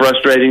that were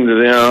frustrating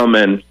to them,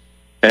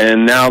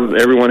 and now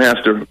everyone has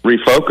to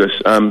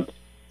refocus.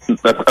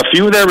 A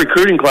few of their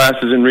recruiting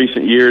classes in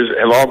recent years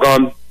have all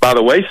gone by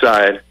the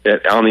wayside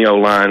on the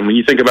O-line. When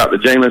you think about the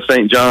Jalen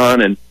St.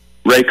 John and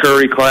Ray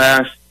Curry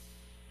class,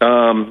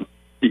 and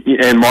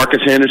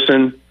Marcus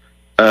Henderson,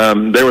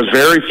 there was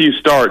very few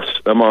starts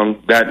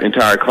among that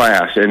entire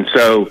class. And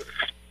so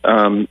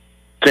Sam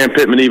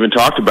Pittman even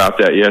talked about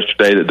that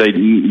yesterday, that they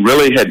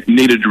really had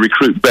needed to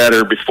recruit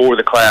better before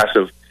the class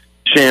of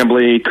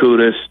Chamblee,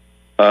 Kudus,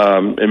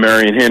 and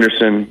Marion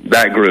Henderson,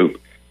 that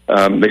group.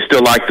 They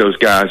still like those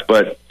guys,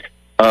 but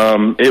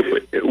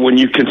when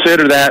you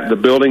consider that the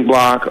building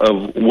block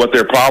of what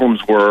their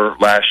problems were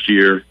last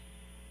year,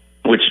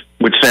 which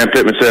Sam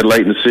Pittman said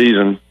late in the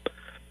season,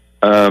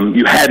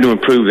 you had to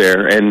improve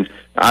there. And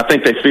I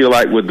think they feel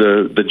like with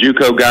the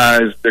JUCO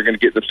guys, they're going to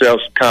get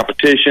themselves some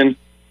competition.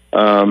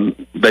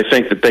 They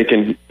think that they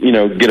can,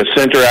 get a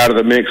center out of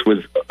the mix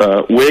with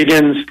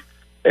Wiggins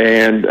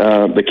and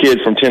the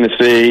kid from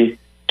Tennessee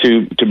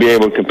to be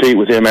able to compete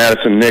with him,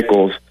 Addison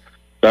Nichols.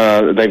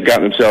 They've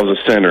got themselves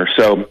a center.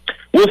 So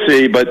we'll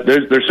see, but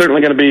there's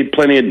certainly going to be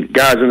plenty of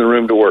guys in the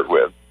room to work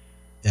with.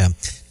 Yeah.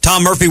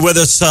 Tom Murphy with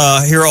us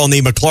here on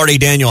the McLarty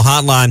Daniel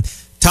Hotline.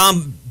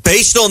 Tom,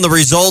 based on the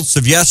results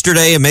of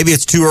yesterday, and maybe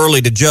it's too early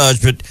to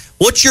judge, but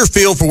what's your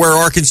feel for where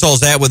Arkansas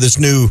is at with this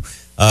new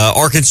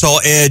Arkansas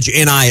Edge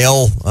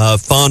NIL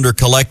fund or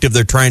collective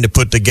they're trying to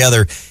put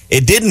together?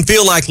 It didn't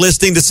feel like,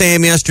 listening to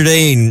Sam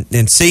yesterday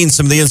and seeing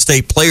some of the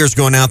in-state players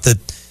going out,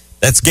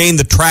 that's gained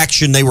the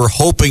traction they were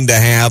hoping to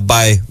have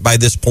by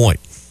this point.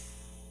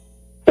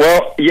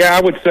 Well, yeah,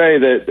 I would say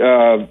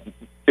that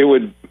it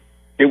would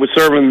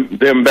serve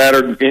them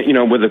better, with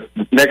the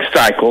next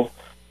cycle.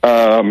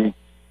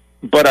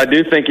 But I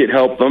do think it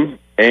helped them,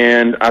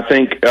 and I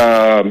think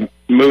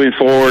moving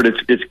forward,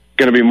 it's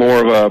going to be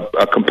more of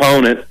a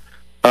component.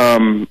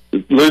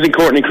 Losing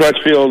Courtney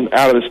Crutchfield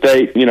out of the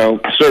state,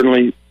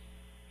 certainly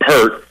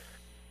hurt,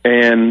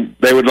 and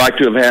they would like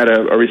to have had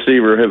a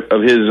receiver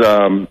of his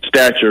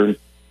stature.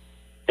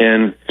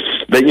 And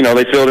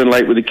they filled in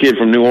late with the kid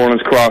from New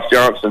Orleans, Cross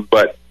Johnson.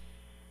 But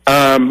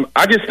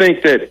I just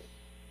think that,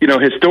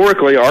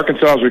 historically,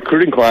 Arkansas's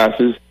recruiting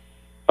classes,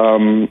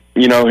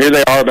 here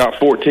they are about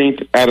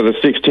 14th out of the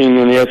 16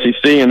 in the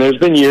SEC, and there's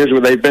been years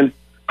where they've been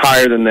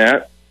higher than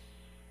that.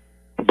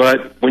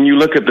 But when you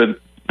look at the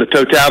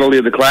totality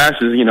of the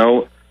classes,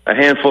 a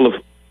handful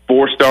of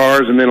 4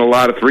 stars and then a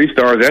lot of 3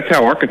 stars, that's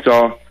how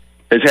Arkansas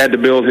has had to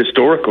build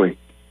historically.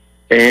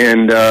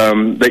 And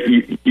that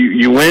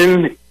you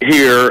win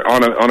here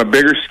on a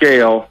bigger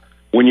scale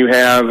when you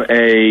have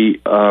a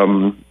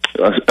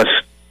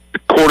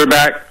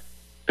quarterback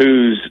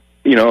who's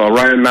a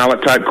Ryan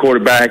Mallett type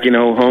quarterback,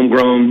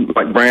 homegrown,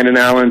 like Brandon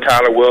Allen,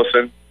 Tyler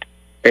Wilson,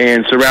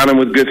 and surround him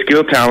with good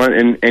skill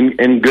talent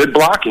and good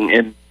blocking.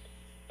 And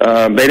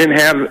they didn't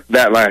have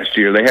that last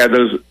year. They had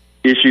those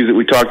issues that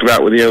we talked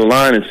about with the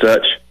O-line and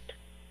such.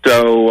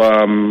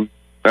 So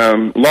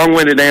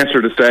long-winded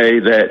answer to say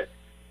that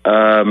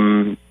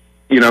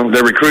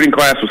their recruiting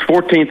class was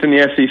 14th in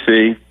the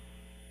SEC.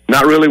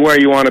 Not really where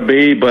you want to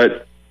be,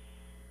 but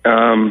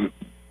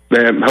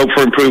they have hope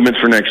for improvements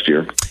for next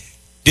year.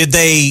 Did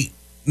they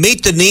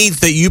meet the needs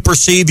that you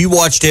perceive? You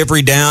watched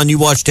every down. You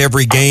watched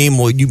every game.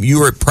 You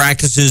were at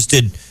practices.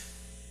 Did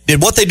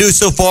what they do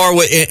so far,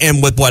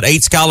 and with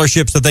 8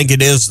 scholarships, I think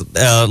it is,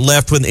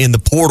 left in the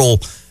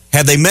portal,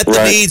 have they met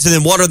the needs? And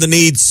then what are the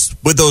needs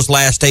with those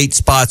last 8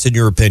 spots, in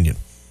your opinion?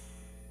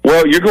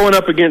 Well, you're going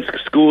up against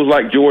schools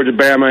like Georgia,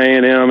 Bama,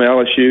 A&M,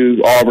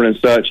 LSU, Auburn, and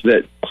such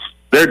that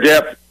their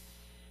depth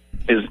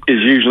is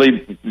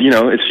usually,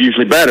 it's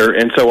usually better.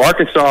 And so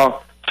Arkansas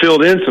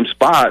filled in some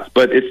spots,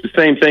 but it's the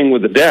same thing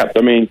with the depth.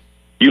 I mean,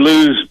 you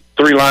lose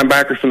 3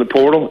 linebackers from the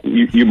portal,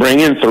 you bring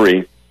in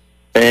 3,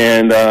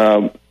 and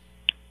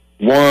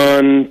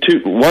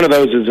two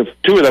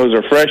of those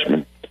are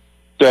freshmen.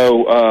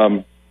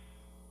 So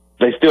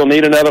they still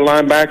need another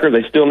linebacker.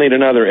 They still need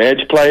another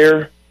edge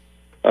player.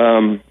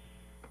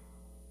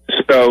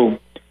 So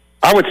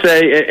I would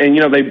say, and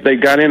they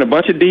got in a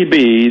bunch of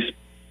DBs,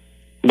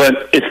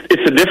 but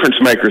it's the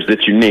difference makers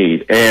that you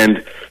need.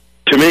 And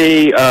to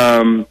me,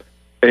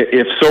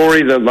 if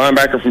Sorey, the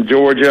linebacker from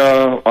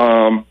Georgia,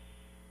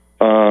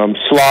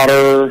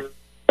 Slaughter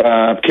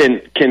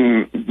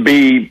can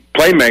be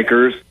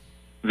playmakers,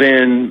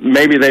 then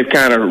maybe they've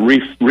kind of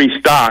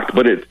restocked.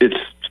 But it's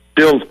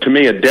still, to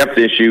me, a depth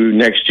issue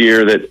next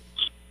year that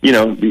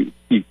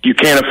you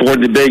can't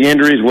afford the big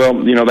injuries. Well,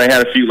 they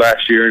had a few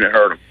last year and it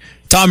hurt them.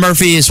 Tom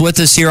Murphy is with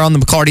us here on the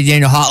McCarty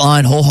Daniel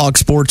Hotline, Whole Hog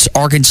Sports,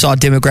 Arkansas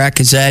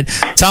Democrat-Gazette.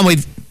 Tom,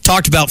 we've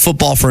talked about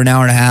football for an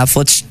hour and a half.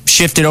 Let's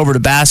shift it over to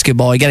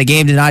basketball. You got a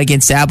game tonight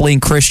against Abilene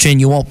Christian.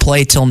 You won't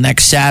play till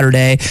next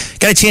Saturday.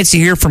 Got a chance to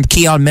hear from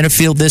Keon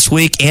Minifield this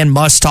week, and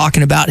Musk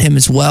talking about him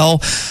as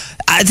well.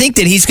 I think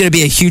that he's going to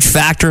be a huge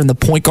factor in the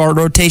point guard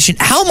rotation.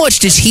 How much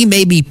does he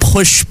maybe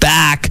push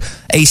back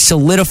a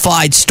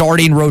solidified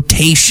starting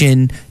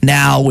rotation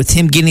now with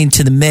him getting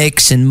into the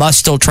mix and Musk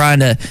still trying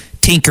to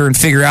tinker and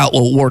figure out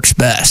what works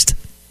best?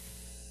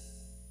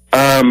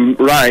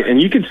 Right,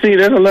 and you can see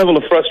there's a level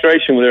of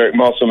frustration with Eric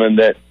Musselman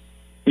that,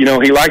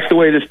 he likes the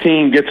way this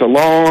team gets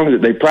along,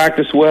 that they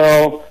practice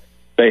well,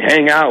 they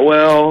hang out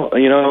well,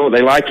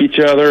 they like each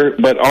other,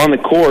 but on the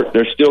court,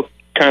 they're still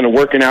kind of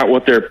working out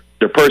what their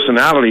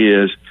personality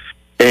is.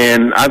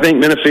 And I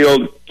think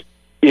Minifield,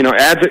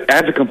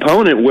 adds a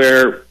component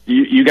where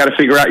you got to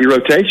figure out your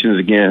rotations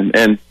again.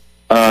 And,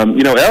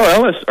 El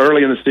Ellis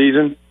early in the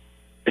season,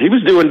 he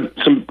was doing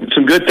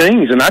some good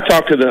things. And I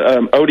talked to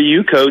the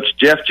ODU coach,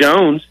 Jeff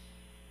Jones,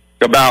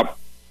 about,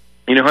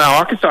 how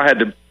Arkansas had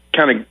to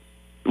kind of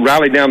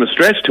rally down the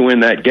stretch to win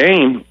that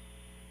game.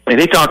 And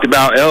he talked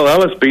about El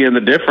Ellis being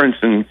the difference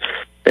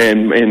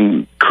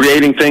and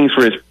creating things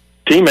for his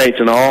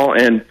teammates and all.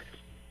 And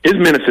his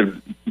minutes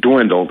have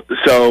dwindled.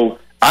 So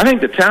I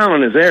think the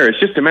talent is there. It's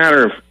just a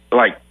matter of,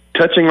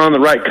 touching on the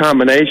right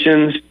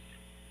combinations,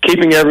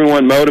 keeping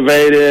everyone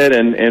motivated,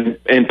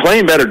 and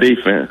playing better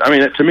defense. I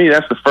mean, to me,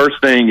 that's the first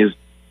thing, is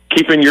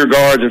keeping your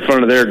guards in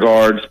front of their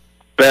guards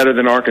better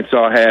than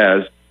Arkansas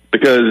has.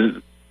 Because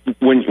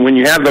when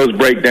you have those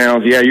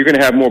breakdowns, you're going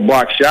to have more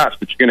blocked shots,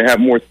 but you're going to have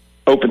more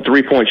open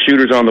three-point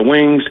shooters on the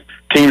wings.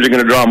 Teams are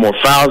going to draw more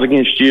fouls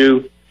against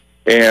you,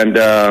 and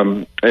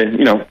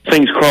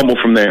things crumble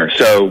from there.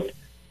 So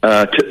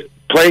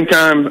playing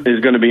time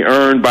is going to be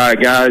earned by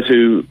guys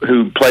who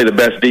play the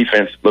best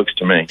defense, it looks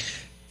to me.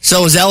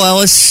 So is El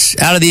Ellis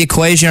out of the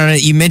equation?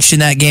 You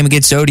mentioned that game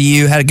against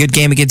ODU, had a good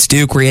game against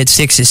Duke where he had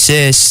 6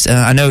 assists.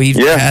 I know he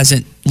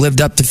hasn't lived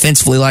up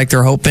defensively like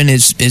they're hoping.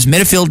 Is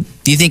Minifield,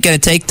 do you think, going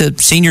to take the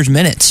seniors'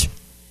 minutes?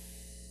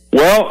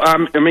 Well,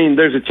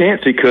 there's a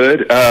chance he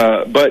could.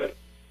 But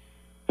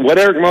what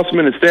Eric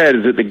Musselman has said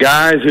is that the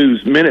guys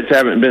whose minutes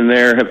haven't been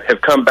there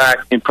have come back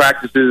in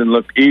practices and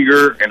looked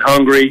eager and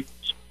hungry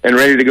and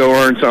ready to go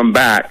earn some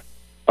back.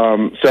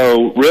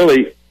 So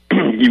really,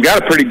 you've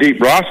got a pretty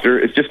deep roster.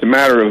 It's just a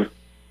matter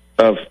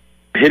of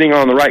hitting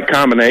on the right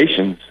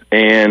combinations.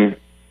 And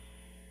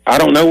I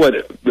don't know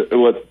what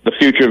the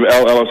future of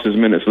El Ellis's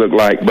minutes look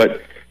like,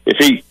 but if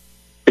he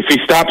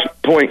stops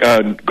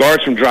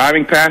guards from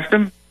driving past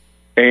him,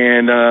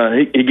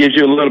 and he gives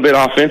you a little bit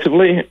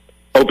offensively,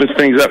 opens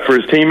things up for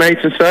his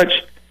teammates and such,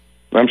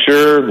 I'm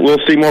sure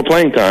we'll see more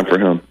playing time for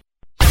him.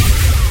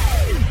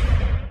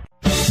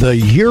 The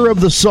Year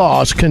of the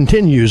Sauce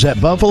continues at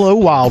Buffalo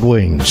Wild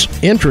Wings.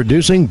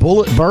 Introducing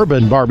Bullet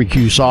Bourbon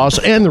Barbecue Sauce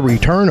and the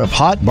return of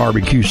Hot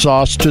Barbecue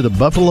Sauce to the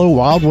Buffalo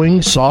Wild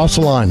Wings sauce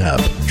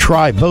lineup.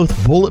 Try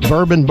both Bullet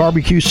Bourbon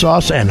Barbecue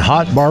Sauce and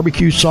Hot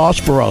Barbecue Sauce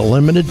for a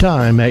limited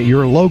time at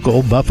your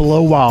local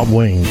Buffalo Wild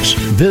Wings.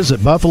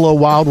 Visit Buffalo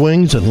Wild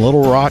Wings in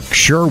Little Rock,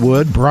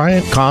 Sherwood,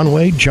 Bryant,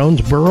 Conway,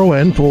 Jonesboro,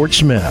 and Fort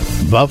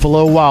Smith.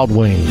 Buffalo Wild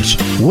Wings.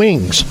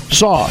 Wings,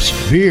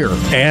 sauce, beer,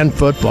 and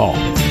football.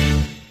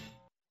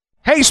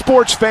 Hey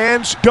sports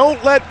fans,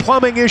 don't let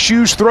plumbing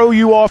issues throw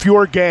you off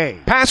your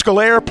game. Paschal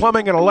Air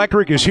Plumbing and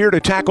Electric is here to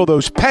tackle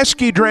those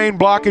pesky drain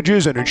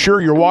blockages and ensure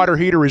your water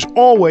heater is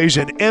always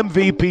in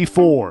MVP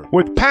form.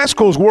 With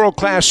Paschal's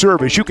world-class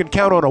service, you can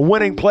count on a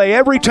winning play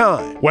every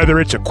time.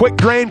 Whether it's a quick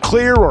drain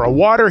clear or a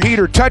water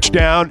heater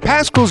touchdown,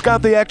 Paschal's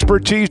got the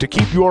expertise to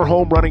keep your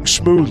home running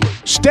smoothly.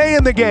 Stay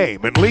in the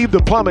game and leave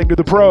the plumbing to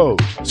the pros.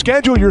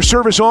 Schedule your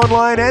service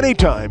online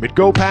anytime at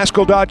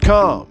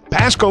gopaschal.com.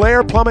 Paschal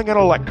Air Plumbing and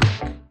Electric.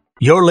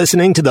 You're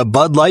listening to the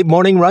Bud Light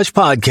Morning Rush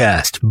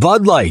Podcast.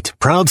 Bud Light,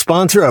 proud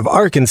sponsor of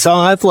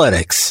Arkansas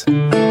Athletics.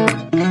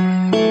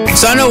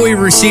 So I know we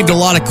received a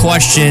lot of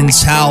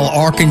questions how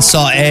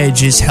Arkansas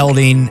Edge is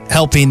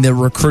helping the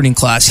recruiting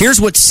class.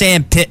 Here's what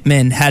Sam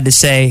Pittman had to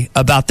say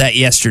about that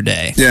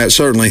yesterday. Yeah, it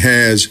certainly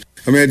has.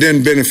 I mean, it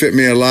didn't benefit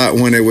me a lot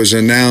when it was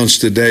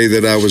announced the day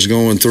that I was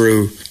going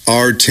through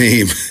our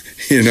team,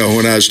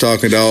 when I was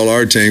talking to all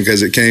our team,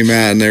 because it came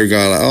out and they were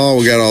going, oh,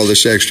 we got all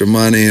this extra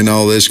money and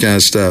all this kind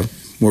of stuff.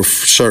 We're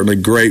certainly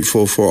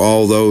grateful for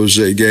all those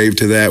that gave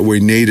to that. We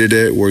needed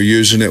it. We're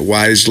using it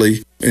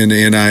wisely in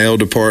the NIL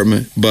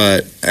department,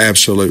 but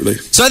absolutely.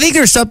 So I think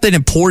there's something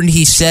important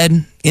he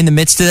said in the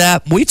midst of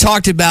that. We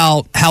talked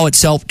about how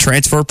it's helped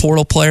transfer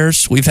portal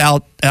players. We've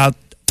talked about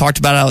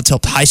how it's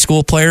helped high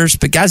school players.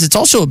 But, guys, it's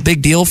also a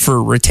big deal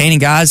for retaining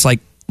guys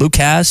like Luke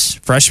Hasz,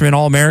 freshman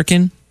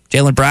All-American,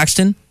 Jalen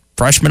Braxton,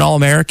 freshman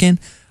All-American.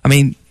 I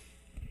mean,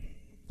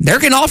 they're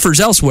getting offers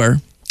elsewhere,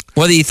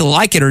 whether you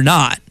like it or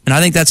not. And I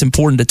think that's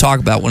important to talk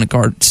about when it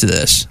comes to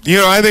this.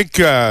 I think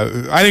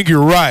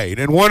you're right.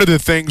 And one of the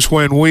things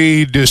when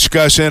we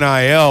discuss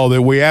NIL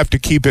that we have to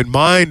keep in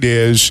mind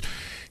is,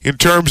 in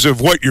terms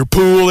of what your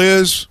pool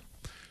is,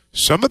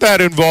 some of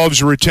that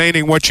involves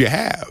retaining what you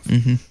have.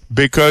 Mm-hmm.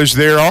 Because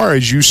there are,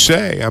 as you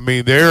say,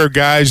 there are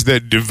guys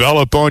that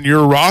develop on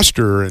your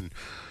roster. And,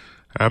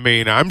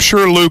 I'm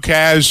sure Luke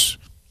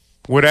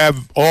would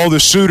have all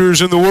the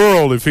suitors in the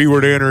world if he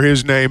were to enter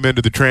his name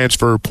into the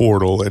transfer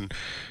portal. And,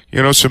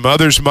 some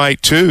others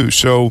might too.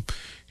 So,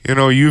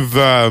 you've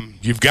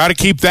got to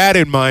keep that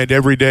in mind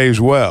every day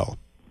as well.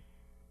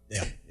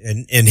 Yeah,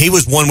 and he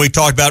was one we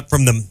talked about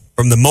from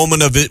the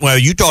moment of it. Well,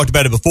 you talked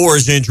about it before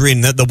his injury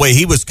and the way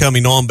he was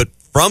coming on, but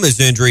from his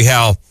injury,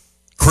 how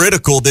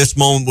critical this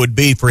moment would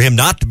be for him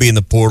not to be in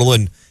the portal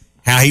and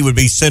how he would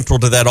be central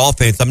to that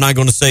offense. I'm not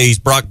going to say he's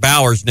Brock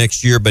Bowers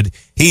next year, but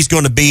he's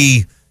going to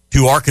be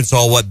to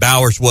Arkansas what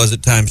Bowers was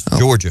at times to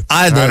Georgia.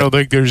 I don't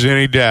think there's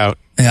any doubt.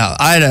 Yeah,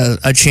 I had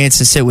a chance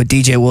to sit with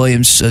DJ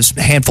Williams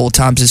a handful of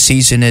times this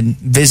season and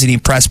visiting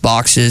press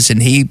boxes,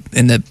 and he,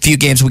 in the few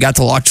games we got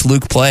to watch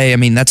Luke play,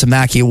 that's a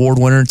Mackey Award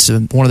winner. It's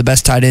one of the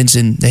best tight ends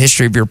in the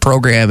history of your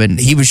program, and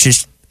he was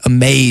just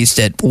amazed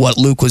at what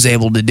Luke was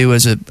able to do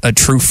as a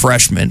true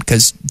freshman,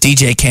 because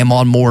DJ came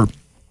on more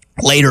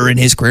later in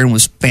his career and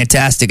was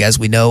fantastic, as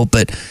we know,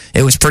 but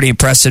it was pretty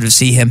impressive to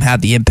see him have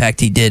the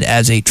impact he did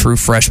as a true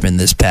freshman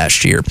this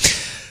past year.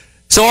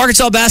 So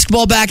Arkansas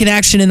basketball back in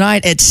action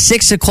tonight at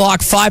 6 o'clock,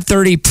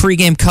 5:30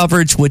 pregame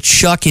coverage with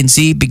Chuck and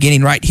Z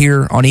beginning right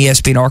here on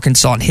ESPN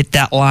Arkansas and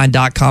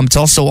hitthatline.com. It's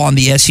also on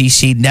the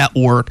SEC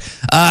network.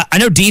 I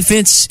know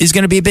defense is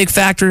going to be a big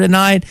factor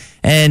tonight,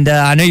 and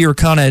I know you were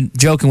kind of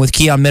joking with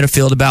Keon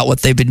Mitterfield about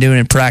what they've been doing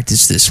in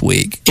practice this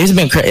week. It's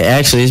been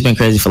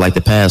crazy for like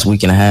the past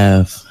week and a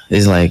half.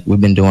 It's like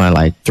we've been doing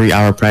like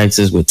 3-hour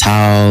practices with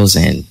towels,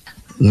 and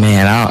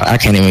man, I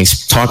can't even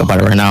talk about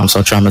it right now. I'm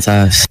so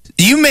traumatized.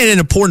 You made an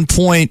important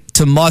point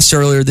to Muss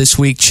earlier this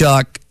week,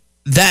 Chuck,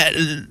 that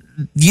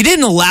you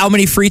didn't allow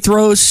many free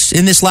throws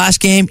in this last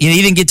game. You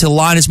didn't get to the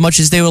line as much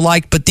as they would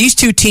like, but these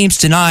two teams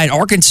tonight,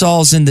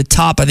 Arkansas is in the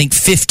top,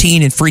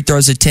 15 in free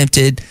throws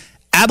attempted.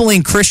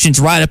 Abilene Christian's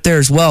right up there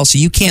as well, so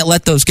you can't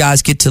let those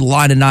guys get to the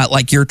line tonight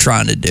like you're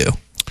trying to do.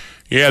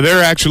 Yeah,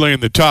 they're actually in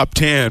the top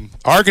 10.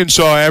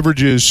 Arkansas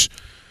averages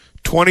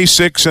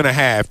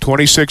 26.5,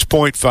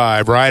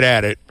 26.5, right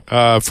at it.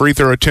 Free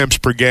throw attempts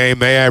per game,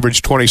 they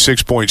average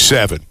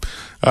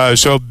 26.7.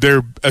 So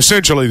they're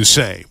essentially the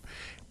same.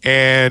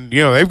 And,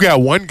 they've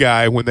got one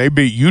guy, when they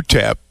beat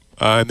UTEP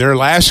in their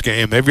last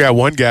game, they've got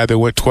one guy that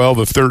went 12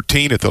 of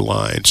 13 at the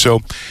line. So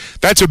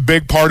that's a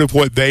big part of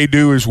what they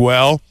do as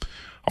well.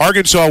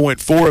 Arkansas went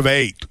 4 of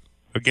 8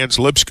 against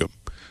Lipscomb.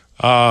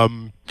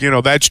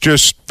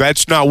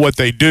 That's not what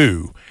they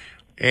do.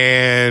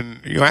 And,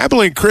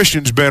 Abilene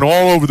Christian's been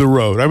all over the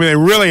road. They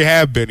really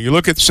have been. You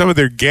look at some of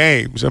their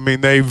games.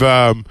 They've,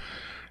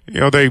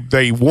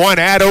 they won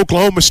at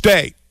Oklahoma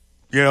State.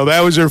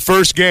 That was their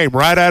first game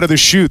right out of the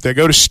chute. They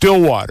go to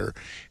Stillwater,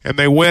 and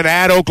they win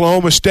at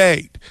Oklahoma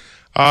State.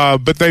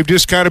 But they've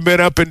just kind of been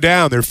up and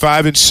down. They're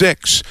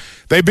 5-6.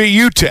 They beat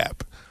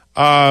UTEP.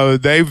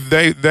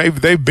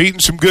 They've beaten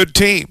some good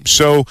teams.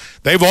 So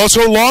they've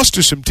also lost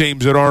to some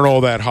teams that aren't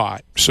all that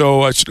hot.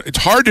 So it's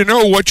hard to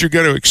know what you're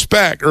going to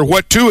expect or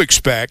what to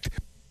expect.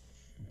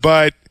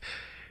 But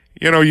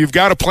you've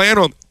got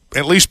to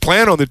at least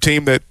plan on the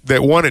team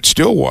that won at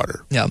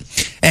Stillwater. Yeah.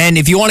 And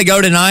if you want to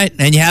go tonight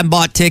and you haven't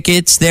bought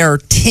tickets, there are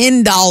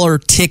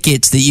 $10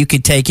 tickets that you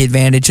could take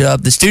advantage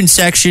of. The student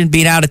section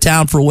being out of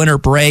town for winter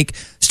break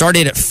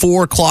started at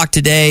 4 o'clock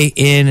today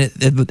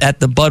at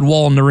the Bud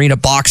Walton Arena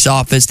box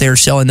office. They're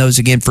selling those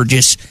again for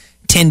just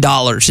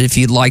 $10 if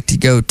you'd like to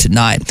go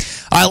tonight.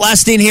 All right,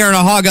 last thing here on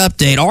a Hog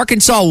Update.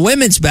 Arkansas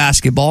women's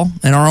basketball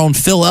and our own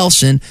Phil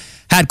Elson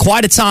had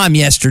quite a time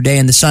yesterday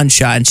in the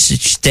Sunshine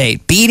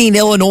State, beating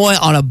Illinois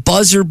on a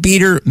buzzer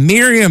beater.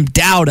 Miriam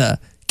Dowda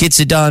gets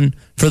it done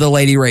for the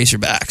Lady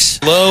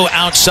Razorbacks. Low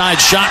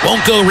outside shot,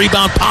 won't go.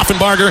 Rebound,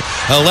 Poffenbarger.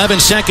 11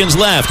 seconds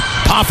left.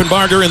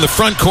 Poffenbarger in the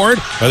front court.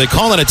 Are they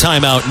calling a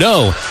timeout?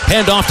 No.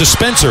 Hand off to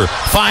Spencer.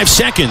 5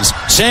 seconds.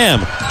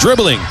 Sam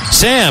dribbling.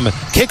 Sam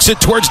kicks it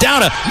towards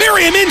Dowda.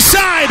 Miriam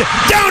inside.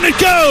 Down it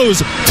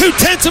goes.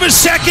 0.2 of a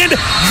second.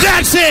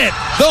 That's it.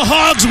 The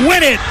Hogs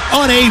win it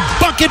on a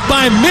bucket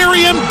by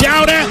Miriam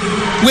Dowda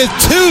with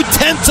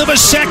 0.2 of a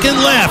second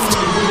left.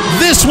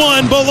 This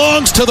one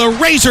belongs to the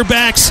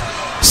Razorbacks.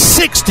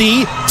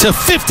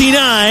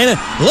 60-59.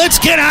 Let's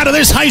get out of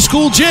this high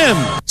school gym.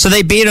 So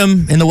they beat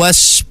them in the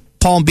West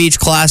Palm Beach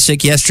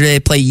Classic yesterday. They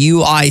play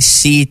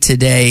UIC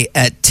today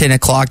at 10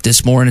 o'clock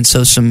this morning.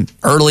 So some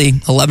early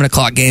 11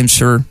 o'clock games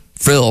for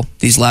Phil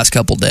these last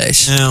couple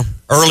days. Yeah,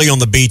 early on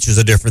the beach is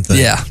a different thing.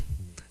 Yeah.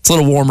 It's a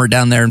little warmer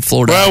down there in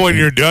Florida. Well, when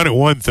you're done at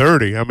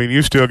 1:30, I mean,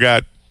 you still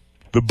got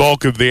the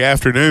bulk of the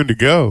afternoon to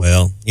go.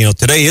 Well,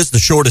 today is the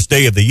shortest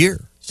day of the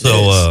year.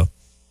 So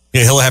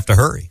he'll have to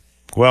hurry.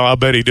 Well, I'll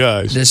bet he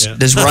does.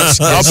 Does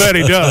Russ? I'll bet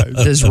he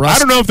does. I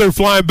don't know if they're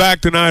flying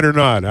back tonight or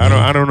not.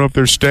 I don't know if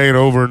they're staying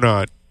over or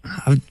not.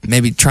 I would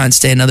maybe try and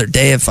stay another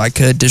day if I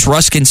could. Does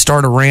Ruskin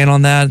start a rant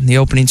on that in the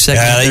opening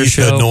segment? Yeah, of that their used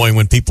to show? annoying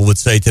when people would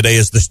say today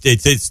is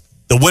it's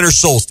the winter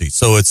solstice,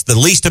 so it's the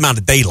least amount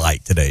of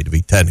daylight today, to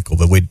be technical.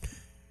 But we'd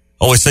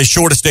always say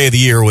shortest day of the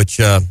year, which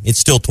it's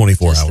still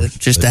 24 hours.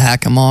 Just to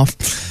hack them off.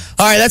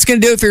 All right, that's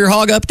going to do it for your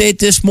Hog Update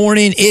this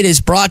morning. It is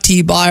brought to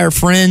you by our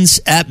friends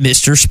at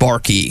Mr.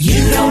 Sparky.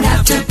 You don't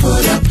have to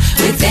put up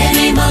with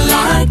any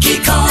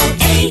malarkey. Call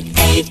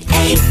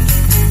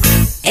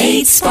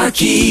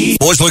 888-8-SPARKY.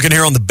 Boys, looking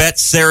here on the Bet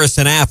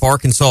Saracen app,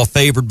 Arkansas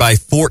favored by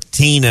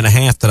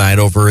 14.5 tonight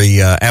over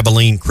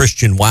Abilene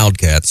Christian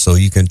Wildcats. So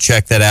you can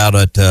check that out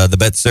at the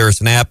Bet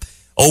Saracen app.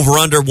 Over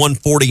under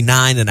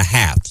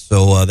 149.5.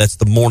 So that's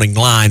the morning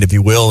line, if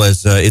you will,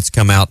 as it's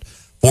come out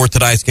for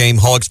tonight's game.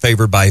 Hogs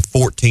favored by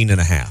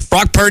 14.5.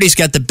 Brock Purdy's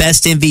got the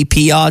best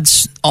MVP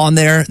odds on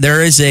there.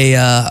 There is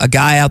a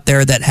guy out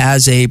there that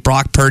has a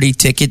Brock Purdy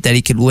ticket that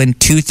he could win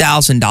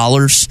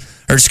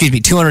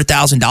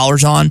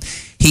 $200,000 on.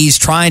 He's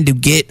trying to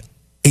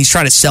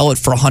sell it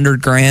for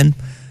 $100,000.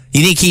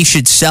 You think he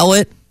should sell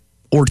it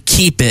or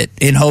keep it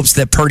in hopes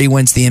that Purdy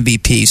wins the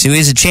MVP? So he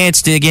has a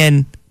chance to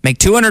again make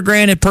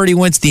 $200,000 if Purdy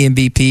wins the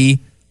MVP.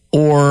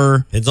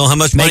 Or depends on how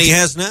much money he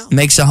has now.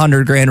 Makes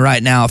 $100,000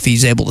 right now if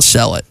he's able to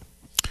sell it,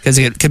 because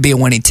it could be a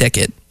winning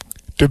ticket.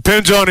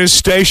 Depends on his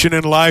station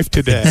in life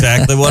today.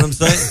 Exactly what I'm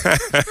saying.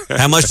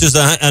 How much does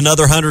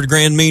another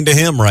 $100,000 mean to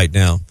him right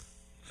now?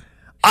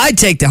 I'd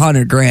take the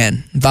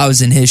 $100,000 if I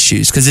was in his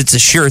shoes, because it's a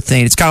sure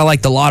thing. It's kind of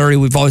like the lottery.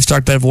 We've always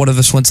talked about if one of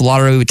us wins the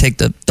lottery, we take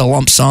the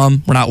lump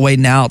sum. We're not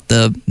waiting out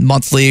the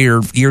monthly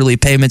or yearly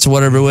payments or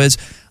whatever it was.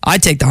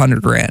 I'd take the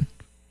 $100,000.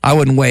 I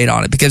wouldn't wait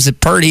on it, because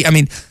Purdy,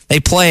 they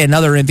play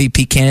another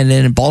MVP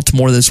candidate in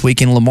Baltimore this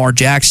weekend, Lamar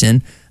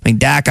Jackson.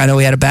 Dak, I know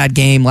he had a bad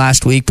game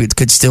last week, but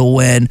could still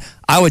win.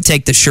 I would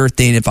take the sure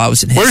thing if I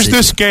was in his Where's situation.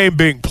 this game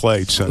being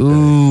played Sunday?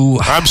 Ooh.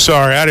 I'm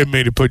sorry, I didn't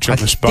mean to put you on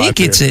the spot. I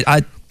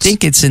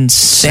think it's in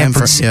San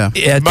Francisco.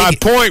 Yeah, my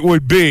point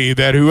would be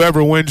that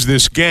whoever wins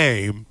this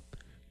game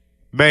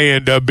may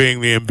end up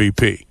being the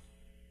MVP.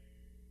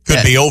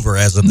 Could be over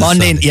as of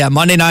Monday. Sunday. Yeah,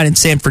 Monday night in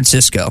San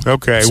Francisco.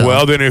 Okay, So-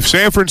 well then if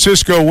San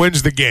Francisco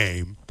wins the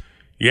game,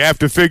 you have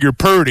to figure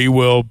Purdy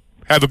will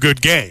have a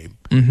good game.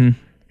 Mm-hmm.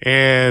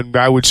 And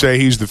I would say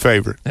he's the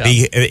favorite.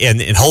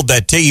 And hold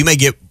that T. You may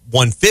get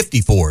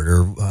 $150,000 for it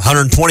or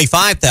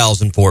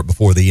 $125,000 for it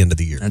before the end of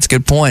the year. That's a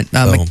good point.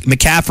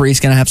 McCaffrey's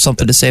going to have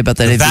something to say about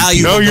that.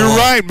 MVP. No, you're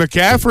right.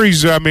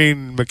 McCaffrey's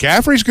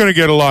going to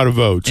get a lot of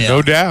votes,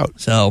 no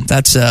doubt. So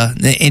that's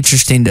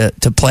interesting to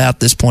play out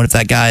this point if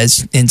that guy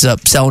ends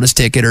up selling his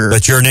ticket or.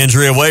 But you're an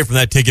injury away from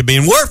that ticket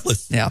being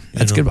worthless. Yeah,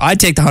 that's good. I'd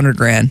take the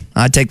 $100,000.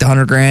 I'd take the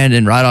 $100,000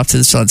 and ride off to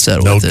the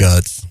sunset. No with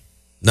guts.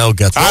 No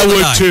guts. I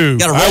would too.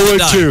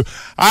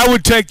 I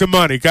would take the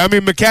money.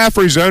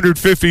 McCaffrey's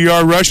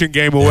 150-yard rushing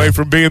game away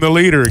from being the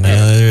leader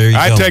again.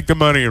 I'd take the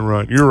money and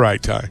run. You're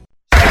right, Ty.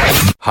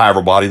 Hi,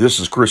 everybody. This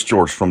is Chris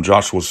George from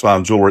Joshua's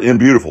Fine Jewelry in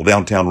beautiful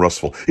downtown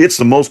Russellville. It's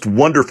the most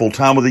wonderful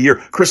time of the year.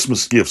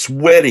 Christmas gifts,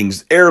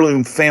 weddings,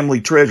 heirloom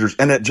family treasures.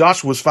 And at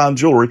Joshua's Fine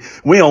Jewelry,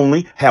 we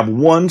only have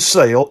one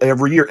sale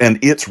every year,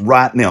 and it's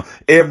right now.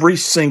 Every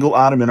single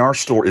item in our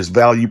store is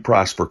value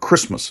priced for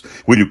Christmas.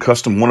 We do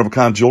custom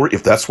one-of-a-kind jewelry.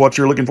 If that's what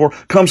you're looking for,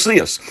 come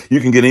see us. You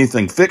can get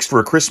anything fixed for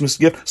a Christmas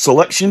gift.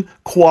 Selection,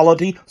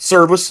 quality,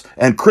 service,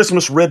 and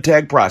Christmas red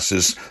tag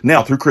prices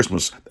now through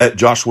Christmas at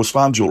Joshua's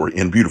Fine Jewelry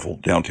in beautiful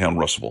downtown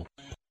Russellville.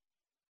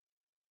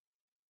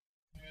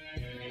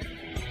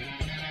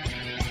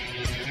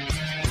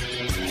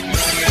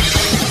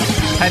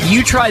 Have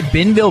you tried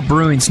Benville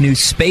Brewing's new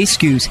Space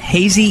Goose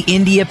Hazy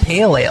India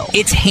Pale Ale?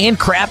 It's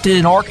handcrafted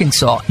in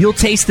Arkansas. You'll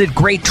taste the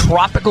great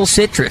tropical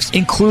citrus,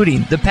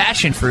 including the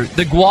passion fruit,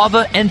 the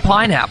guava, and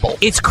pineapple.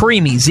 It's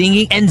creamy,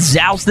 zingy, and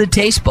zounds the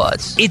taste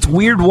buds. It's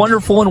weird,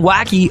 wonderful, and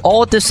wacky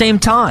all at the same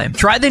time.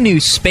 Try the new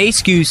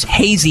Space Goose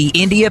Hazy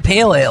India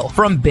Pale Ale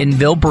from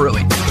Benville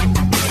Brewing.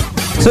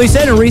 So he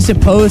said in a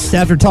recent post,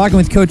 after talking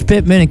with Coach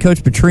Pittman and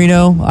Coach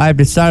Petrino, I have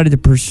decided to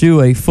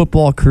pursue a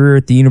football career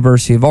at the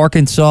University of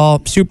Arkansas.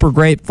 Super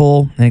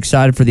grateful and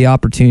excited for the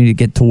opportunity to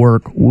get to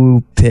work.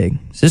 Woo pig.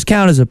 Does this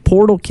count as a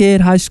portal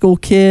kid, high school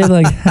kid?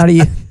 Like, how do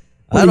you...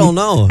 I don't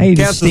know. How do you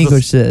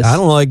distinguish this? I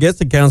don't know. I guess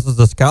it counts as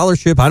a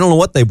scholarship. I don't know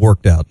what they've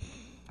worked out.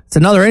 It's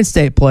another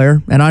in-state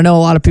player, and I know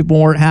a lot of people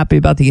weren't happy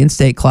about the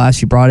in-state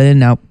class you brought in.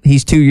 Now,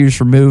 he's 2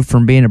 years removed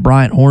from being a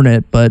Bryant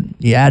Hornet, but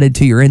you added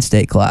to your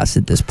in-state class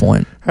at this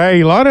point.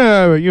 Hey, a lot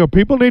of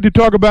people need to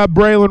talk about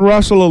Braylon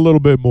Russell a little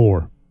bit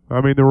more.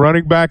 I mean, the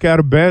running back out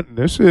of Benton,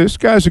 this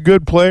guy's a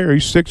good player.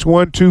 He's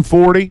 6'1",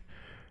 240.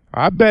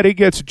 I bet he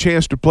gets a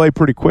chance to play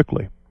pretty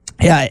quickly.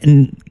 Yeah,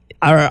 and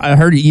I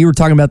heard you were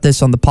talking about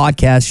this on the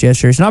podcast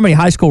yesterday. There's not many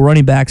high school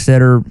running backs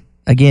that are,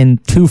 again,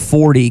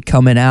 240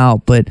 coming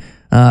out, but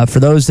for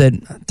those that,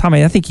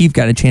 Tommy, I think you've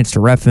got a chance to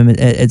ref him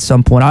at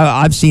some point.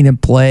 I've seen him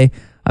play.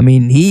 I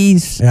mean,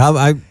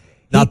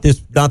 not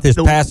this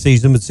past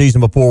season, but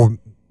season before,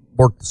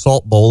 worked the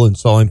Salt Bowl and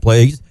saw him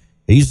play.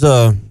 He's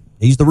the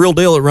real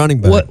deal at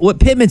running back. What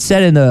Pittman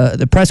said in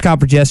the press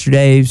conference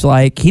yesterday, he was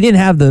like, he didn't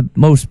have the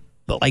most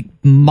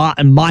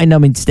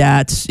mind-numbing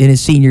stats in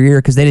his senior year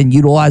because they didn't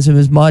utilize him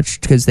as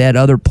much because they had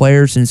other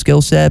players and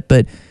skill set,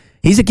 but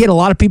he's a kid a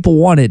lot of people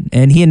wanted,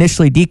 and he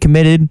initially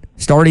decommitted,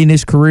 starting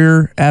his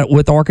career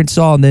with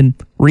Arkansas, and then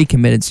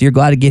recommitted. So you're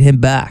glad to get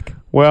him back.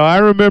 Well, I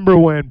remember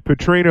when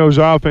Petrino's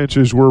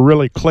offenses were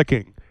really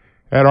clicking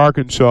at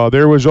Arkansas,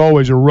 there was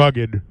always a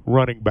rugged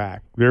running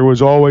back. There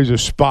was always a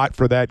spot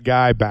for that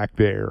guy back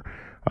there.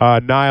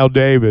 Niall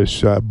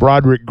Davis,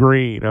 Broderick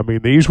Green. I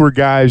mean, these were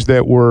guys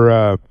that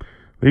were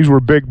these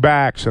were big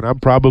backs, and I'm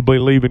probably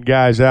leaving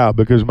guys out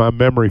because my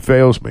memory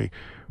fails me.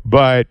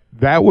 But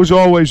that was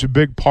always a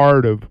big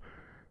part of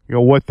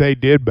what they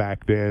did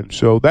back then.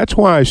 So that's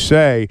why I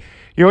say,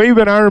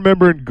 even I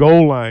remember in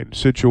goal line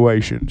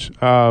situations,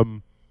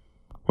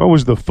 what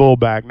was the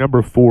fullback,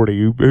 number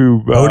 40?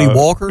 Cody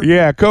Walker?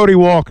 Yeah, Cody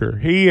Walker.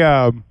 He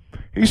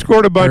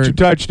scored a bunch of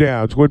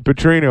touchdowns when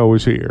Petrino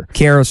was here.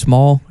 Kara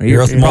Small?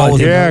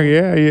 Yeah.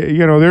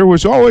 There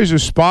was always a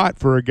spot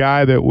for a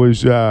guy that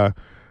was that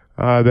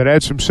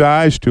had some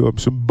size to him,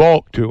 some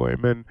bulk to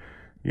him, and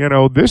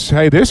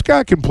this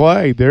guy can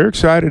play. They're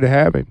excited to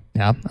have him.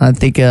 Yeah, I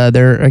think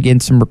there are, again,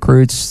 some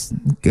recruits.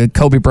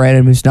 Kobe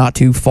Brandon, who's not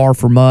too far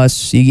from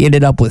us. He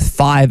ended up with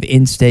 5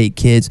 in-state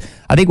kids.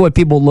 I think what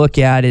people look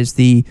at is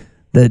the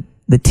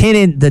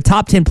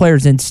top 10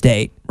 players in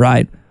state,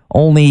 right?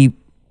 Only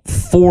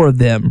 4 of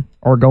them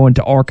are going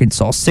to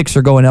Arkansas. 6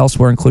 are going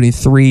elsewhere, including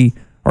 3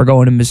 are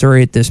going to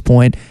Missouri at this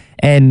point.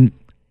 And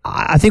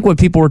I think what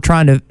people are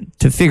trying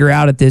to figure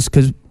out at this,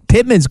 because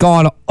Pittman's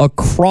gone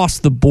across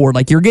the board.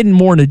 Like, you're getting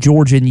more into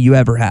Georgia than you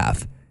ever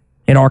have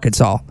in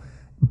Arkansas.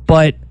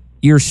 But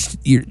there's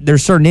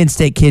certain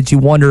in-state kids you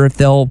wonder if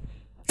they'll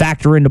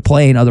factor into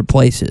play in other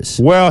places.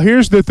 Well,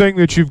 here's the thing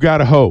that you've got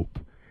to hope.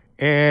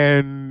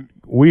 And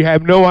we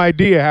have no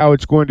idea how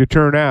it's going to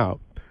turn out.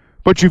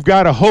 But you've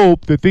got to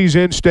hope that these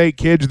in-state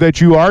kids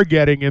that you are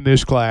getting in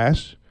this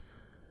class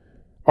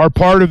are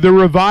part of the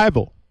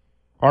revival,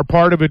 are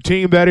part of a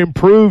team that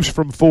improves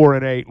from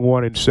 4-8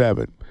 and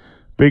 1-7.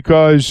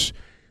 Because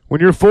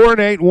when you're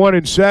 4-8,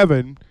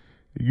 1-7,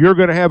 you're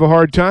going to have a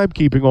hard time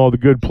keeping all the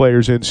good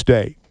players in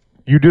state.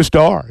 You just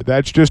are.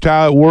 That's just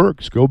how it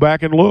works. Go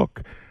back and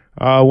look.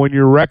 When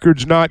your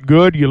record's not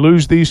good, you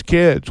lose these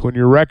kids. When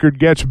your record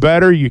gets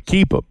better, you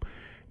keep them.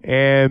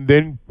 And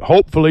then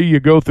hopefully you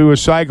go through a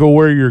cycle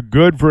where you're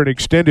good for an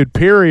extended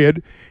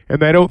period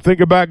and they don't think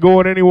about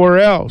going anywhere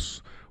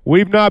else.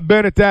 We've not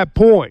been at that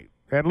point,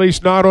 at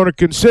least not on a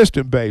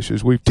consistent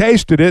basis. We've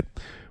tasted it,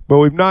 but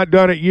we've not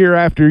done it year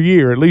after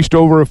year, at least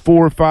over a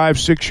 4, 5,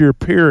 6 year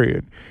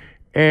period.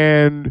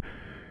 And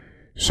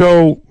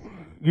so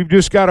you've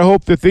just got to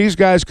hope that these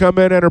guys come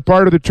in and are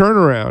part of the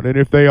turnaround. And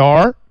if they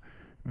are,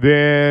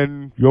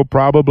 then you'll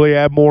probably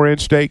have more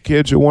in-state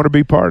kids that want to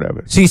be part of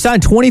it. So you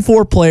signed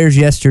 24 players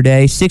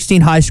yesterday,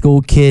 16 high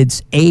school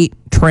kids, 8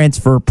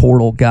 transfer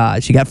portal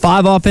guys. You got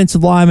 5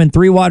 offensive linemen,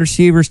 3 wide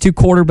receivers, 2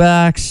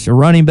 quarterbacks, a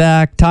running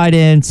back, tight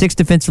end, 6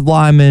 defensive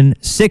linemen,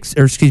 3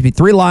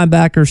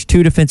 linebackers,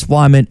 2 defensive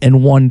linemen,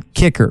 and 1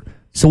 kicker.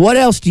 So what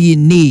else do you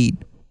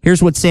need?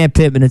 Here's what Sam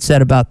Pittman had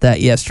said about that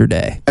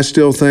yesterday. I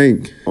still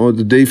think on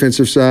the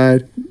defensive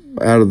side,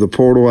 out of the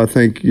portal, I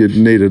think you'd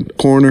need a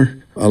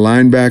corner, a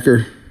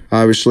linebacker.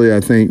 Obviously, I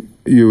think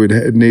you would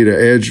need an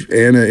edge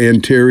and an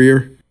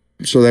interior.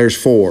 So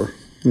there's 4.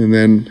 And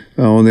then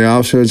on the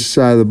offensive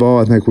side of the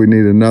ball, I think we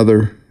need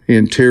another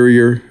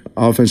interior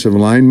offensive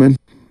lineman.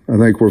 I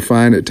think we're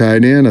fine at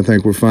tight end. I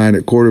think we're fine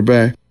at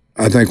quarterback.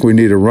 I think we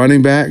need a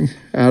running back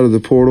out of the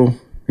portal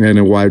and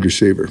a wide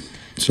receiver.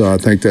 So I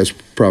think that's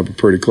probably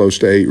pretty close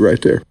to 8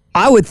 right there.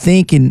 I would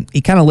think, and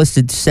he kind of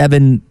listed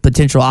 7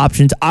 potential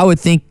options, I would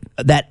think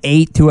that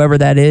 8, whoever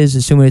that is,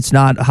 assuming it's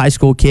not a high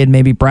school kid,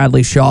 maybe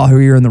Bradley Shaw, who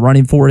you're in the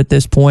running for at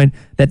this point,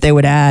 that they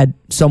would add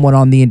someone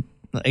on the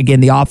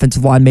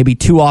offensive line, maybe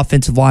 2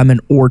 offensive linemen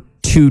or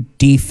 2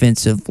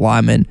 defensive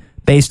linemen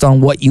based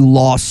on what you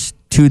lost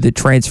to the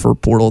transfer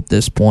portal at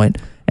this point.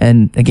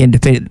 And again,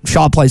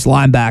 Shaw plays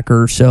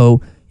linebacker,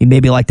 so you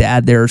maybe like to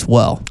add there as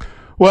well.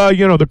 Well,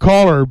 the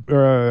caller,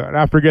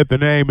 I forget the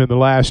name in the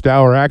last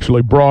hour,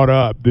 actually brought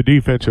up the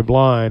defensive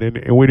line,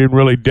 and we didn't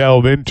really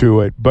delve into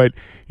it. But,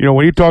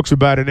 when he talks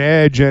about an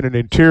edge and an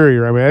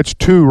interior, I mean, that's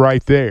two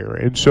right there.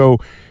 And so,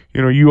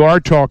 you are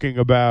talking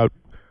about,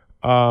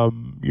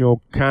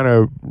 kind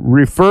of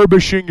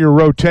refurbishing your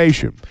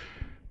rotation.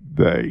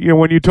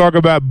 When you talk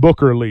about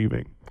Booker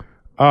leaving,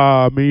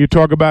 you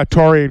talk about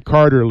Taurean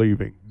Carter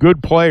leaving.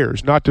 Good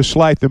players, not to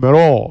slight them at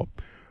all.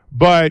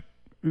 But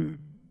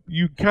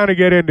you kind of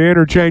get into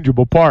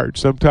interchangeable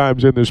parts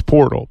sometimes in this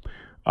portal.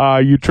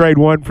 You trade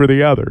one for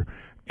the other.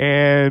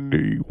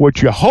 And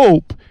what you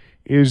hope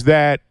is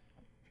that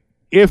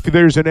if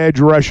there's an edge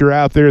rusher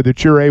out there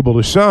that you're able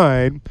to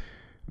sign,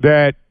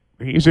 that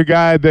he's a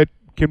guy that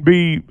can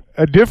be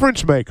a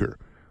difference maker,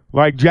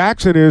 like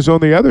Jackson is on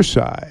the other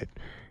side.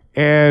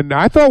 And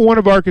I thought one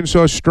of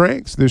Arkansas's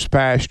strengths this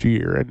past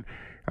year, and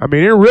I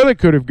mean, it really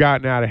could have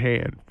gotten out of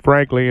hand,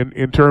 frankly,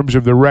 in terms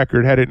of the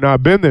record had it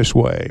not been this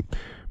way.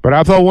 But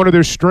I thought one of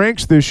their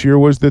strengths this year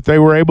was that they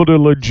were able to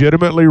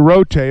legitimately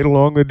rotate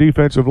along the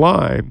defensive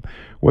line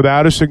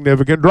without a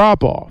significant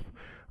drop-off.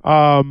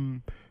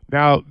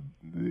 Now,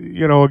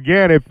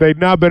 again, if they'd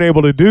not been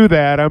able to do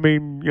that, I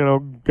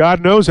mean,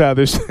 God knows how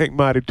this thing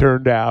might have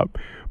turned out.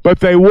 But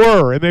they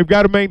were, and they've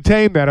got to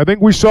maintain that. I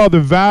think we saw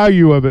the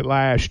value of it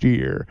last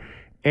year.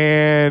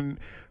 And,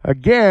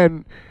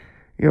 again,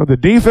 the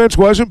defense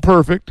wasn't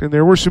perfect, and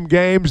there were some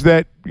games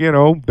that,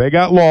 they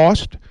got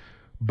lost.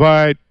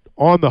 But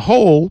on the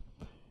whole,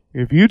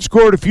 if you'd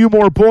scored a few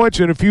more points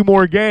in a few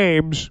more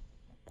games,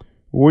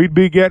 we'd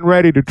be getting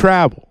ready to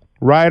travel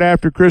right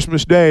after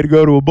Christmas Day to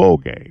go to a bowl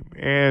game.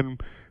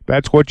 And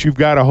that's what you've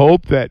got to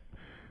hope that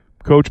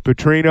Coach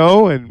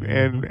Petrino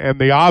and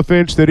the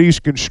offense that he's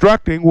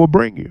constructing will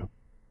bring you.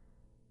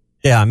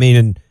 Yeah, I mean,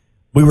 and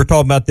we were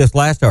talking about this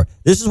last hour.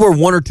 This is where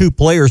one or two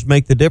players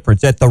make the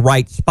difference at the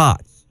right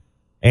spots.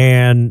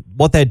 And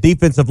what that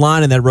defensive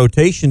line and that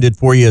rotation did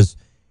for you is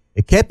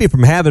it kept you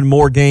from having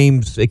more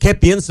games. It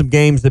kept you in some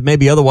games that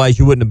maybe otherwise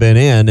you wouldn't have been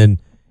in. And,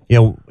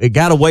 it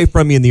got away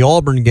from you in the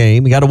Auburn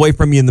game. It got away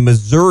from you in the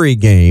Missouri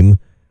game.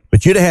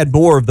 But you'd have had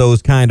more of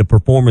those kind of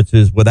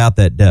performances without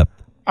that depth.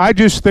 I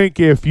just think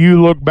if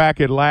you look back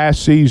at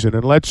last season,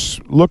 and let's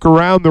look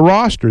around the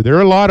roster, there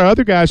are a lot of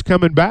other guys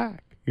coming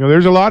back.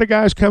 There's a lot of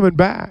guys coming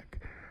back.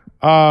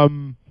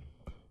 You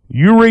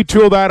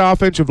retool that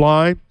offensive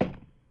line.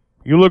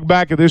 You look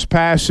back at this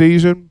past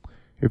season,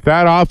 if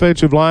that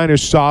offensive line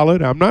is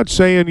solid, I'm not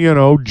saying,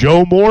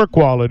 Joe Moore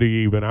quality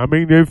even. I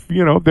mean, if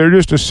they're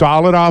just a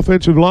solid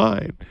offensive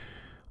line,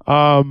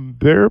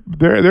 they're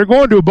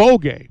going to a bowl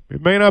game.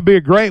 It may not be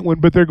a great one,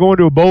 but they're going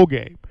to a bowl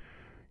game.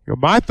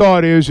 My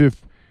thought is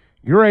if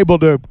you're able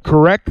to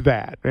correct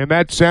that, and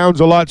that sounds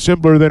a lot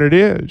simpler than it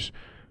is,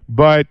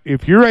 but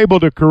if you're able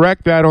to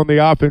correct that on the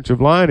offensive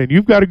line and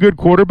you've got a good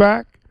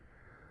quarterback,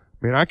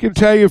 I mean, I can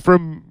tell you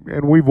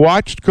and we've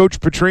watched Coach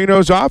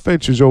Petrino's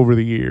offenses over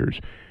the years,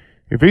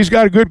 if he's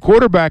got a good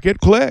quarterback, it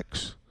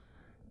clicks.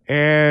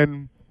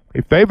 And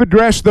if they've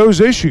addressed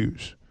those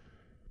issues,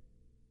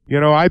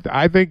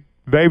 I think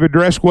they've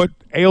addressed what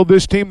ailed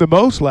this team the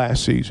most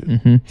last season.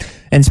 Mm-hmm.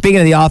 And speaking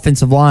of the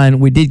offensive line,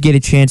 we did get a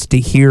chance to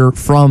hear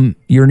from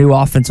your new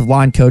offensive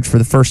line coach for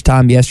the first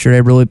time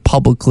yesterday, really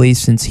publicly,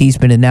 since he's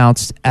been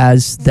announced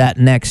as that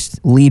next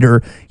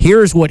leader.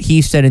 Here's what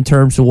he said in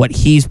terms of what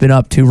he's been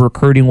up to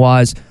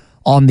recruiting-wise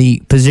on the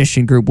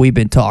position group we've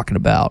been talking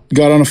about.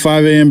 Got on a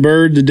 5 a.m.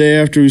 bird the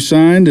day after we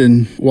signed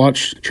and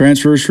watched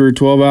transfers for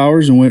 12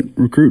 hours and went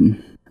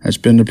recruiting. That's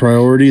been the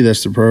priority.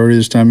 That's the priority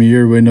this time of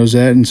year. Everybody knows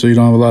that, and so you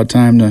don't have a lot of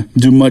time to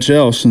do much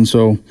else. And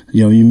so,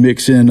 you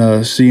mix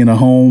in seeing a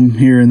home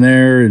here and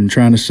there and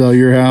trying to sell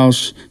your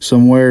house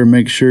somewhere and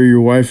make sure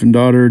your wife and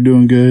daughter are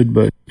doing good.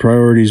 But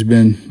priority's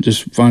been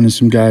just finding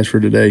some guys for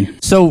today.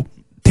 So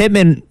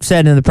Pittman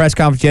said in the press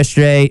conference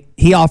yesterday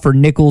he offered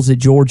Nichols at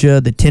Georgia,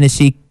 the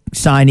Tennessee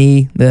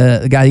signee,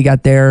 the guy you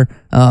got there.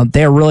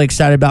 They're really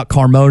excited about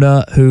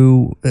Carmona,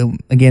 who,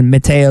 again,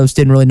 Mateos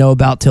didn't really know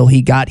about till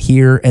he got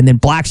here. And then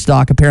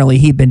Blackstock, apparently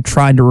he'd been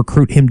trying to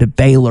recruit him to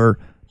Baylor,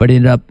 but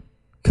ended up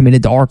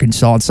committed to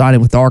Arkansas and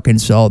signing with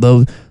Arkansas.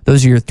 Those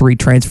are your three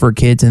transfer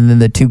kids, and then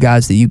the two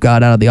guys that you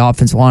got out of the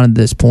offensive line at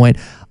this point.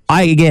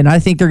 I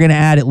think they're going to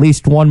add at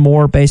least one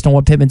more based on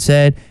what Pittman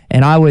said.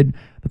 And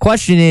the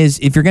question is,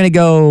 if you're going to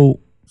go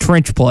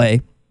trench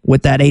play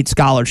with that 8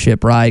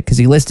 scholarship, right? Because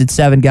he listed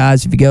 7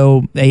 guys. If you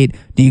go 8,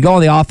 do you go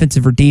on the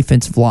offensive or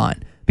defensive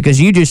line? Because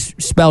you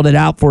just spelled it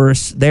out for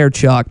us there,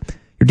 Chuck.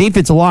 Your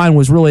defensive line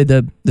was really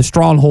the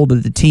stronghold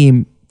of the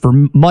team for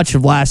much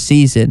of last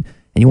season,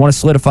 and you want to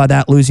solidify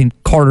that losing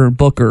Carter and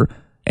Booker.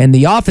 And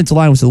the offensive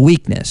line was the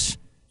weakness.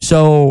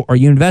 So are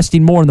you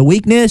investing more in the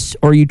weakness,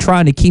 or are you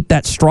trying to keep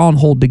that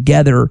stronghold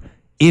together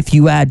if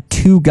you add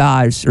 2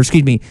 guys, or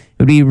excuse me,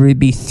 it would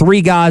be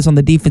 3 guys on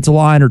the defensive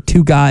line or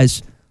 2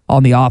 guys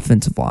on the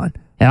offensive line?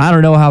 And I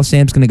don't know how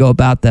Sam's going to go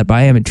about that, but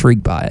I am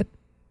intrigued by it.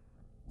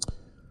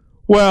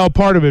 Well,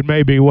 part of it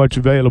may be what's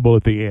available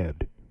at the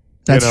end.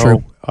 That's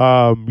true.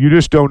 You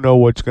just don't know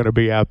what's going to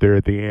be out there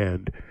at the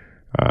end.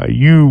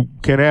 You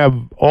can have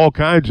all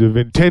kinds of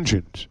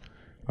intentions,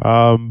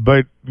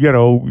 but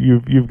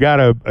you've got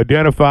to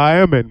identify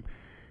them, and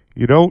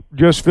you don't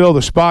just fill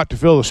the spot to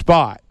fill the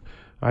spot.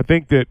 I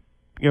think that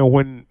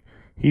when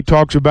he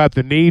talks about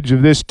the needs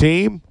of this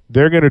team,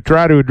 they're going to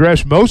try to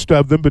address most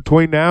of them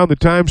between now and the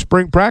time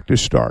spring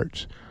practice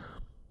starts.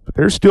 But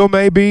there still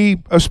may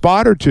be a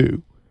spot or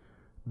two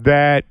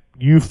that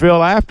you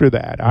fill after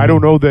that. I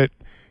don't know that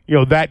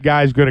that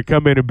guy's going to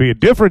come in and be a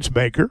difference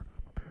maker,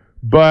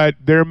 but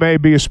there may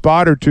be a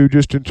spot or two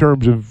just in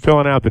terms of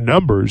filling out the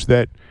numbers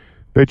that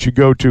you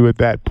go to at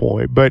that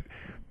point. But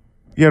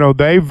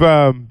they've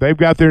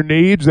got their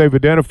needs, they've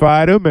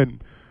identified them,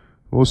 and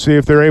we'll see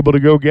if they're able to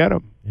go get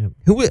them. Yeah.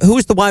 Who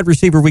was the wide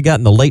receiver we got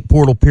in the late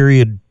portal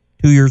period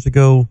 2 years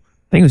ago?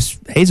 I think it was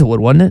Hazelwood,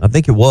 wasn't it? I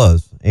think it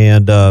was.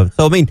 And so,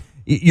 I mean,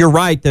 you're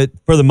right that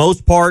for the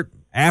most part,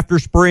 after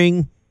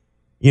spring,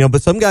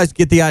 but some guys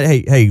get the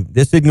idea, hey,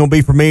 this isn't going to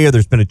be for me, or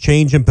there's been a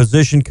change in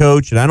position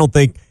coach, and I don't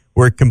think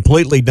we're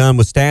completely done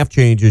with staff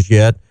changes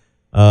yet.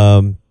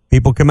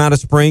 People come out of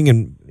spring,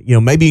 and,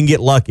 maybe you can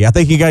get lucky. I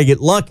think you got to get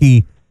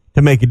lucky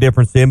to make a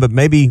difference then, but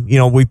maybe,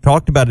 we've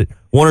talked about it,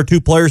 one or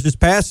two players this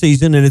past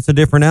season, and it's a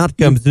different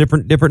outcome. It's a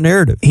different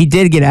narrative. He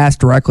did get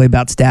asked directly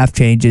about staff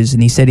changes,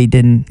 and he said he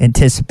didn't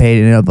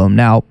anticipate any of them.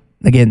 Now,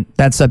 again,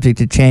 that's subject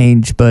to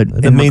change, but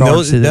that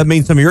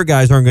means some of your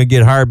guys aren't going to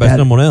get hired by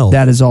someone else.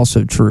 That is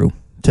also true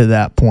to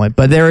that point.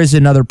 But there is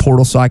another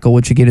portal cycle,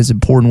 which, again, is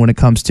important when it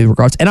comes to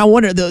regards. And I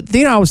wonder, the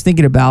thing I was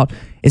thinking about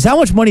is how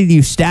much money do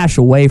you stash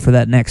away for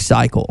that next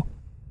cycle?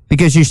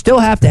 Because you still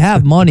have to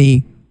have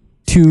money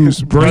to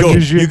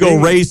bring you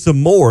go raise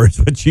some more is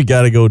what you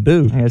got to go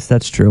do. I guess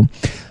that's true.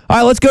 All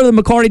right, let's go to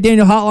the McCarty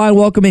Daniel hotline.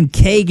 Welcome in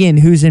Kagan,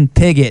 who's in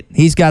Piggott.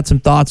 He's got some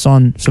thoughts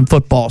on some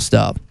football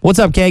stuff. What's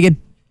up, Kagan?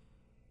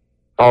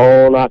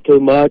 Oh, not too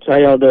much. How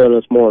y'all doing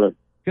this morning?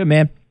 Good,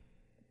 man.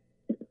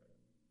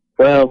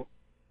 Well,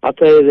 I'll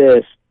tell you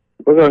this.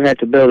 We're going to have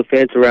to build a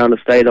fence around the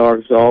state of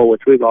Arkansas,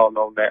 which we've all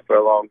known that for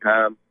a long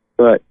time.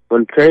 But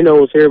when Trino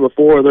was here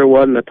before, there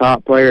wasn't a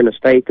top player in the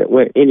state that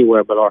went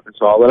anywhere but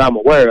Arkansas that I'm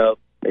aware of.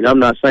 I mean, I'm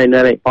not saying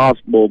that ain't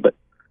possible, but,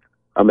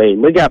 I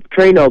mean, we got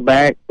Petrino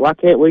back. Why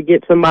can't we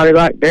get somebody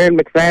like Darren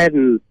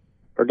McFadden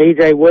or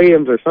DJ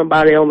Williams or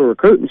somebody on the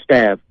recruiting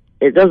staff?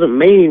 It doesn't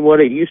mean what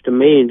it used to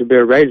mean to be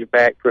a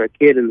Razorback for a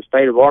kid in the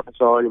state of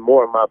Arkansas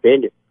anymore, in my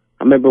opinion.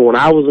 I remember when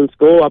I was in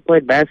school, I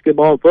played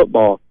basketball and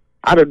football.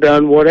 I'd have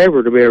done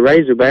whatever to be a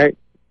Razorback.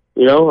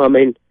 I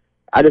mean,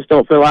 I just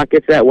don't feel like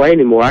it's that way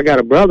anymore. I got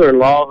a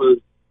brother-in-law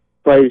who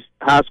plays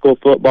high school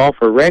football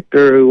for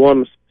Rector, who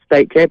won the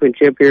state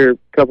championship here a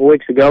couple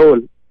weeks ago,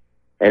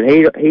 and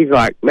he's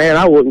like, man,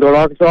 I wouldn't go to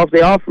Arkansas if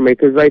they offered me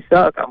because they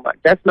suck. I'm like,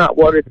 that's not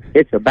what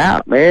it's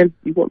about, man.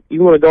 You want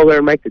to go there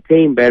and make the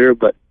team better,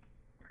 but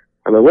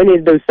I mean, we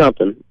need to do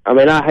something. I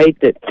mean, I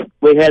hate that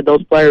we had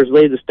those players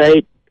leave the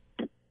state,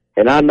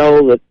 and I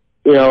know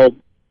that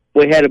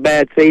we had a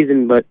bad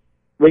season, but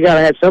we got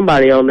to have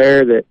somebody on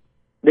there that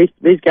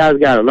these guys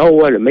got to know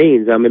what it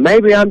means. I mean,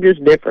 maybe I'm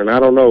just different. I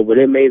don't know, but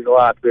it means a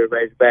lot to be a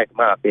Razorback, in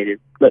my opinion.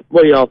 But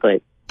what do y'all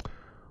think?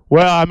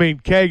 Well, I mean,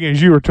 Kagan,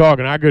 as you were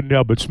talking, I couldn't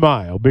help but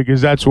smile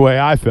because that's the way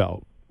I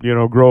felt,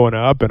 growing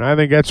up, and I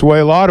think that's the way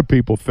a lot of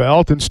people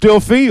felt and still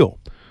feel,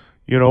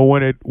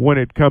 when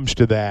it comes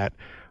to that.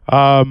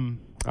 I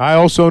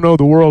also know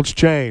the world's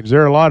changed.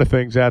 There are a lot of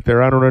things out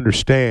there I don't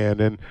understand,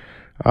 and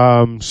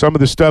some of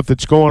the stuff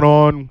that's going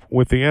on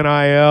with the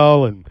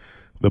NIL and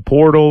the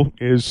portal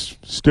is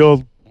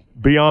still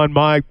beyond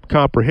my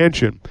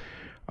comprehension.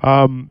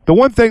 The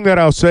one thing that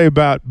I'll say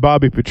about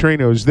Bobby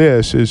Petrino is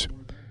this,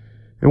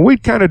 and we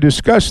kind of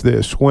discussed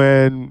this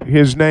when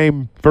his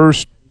name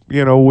first,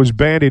 was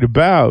bandied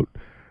about,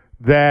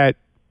 that,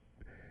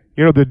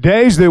 the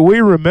days that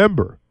we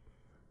remember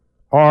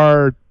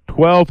are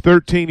 12,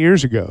 13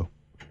 years ago.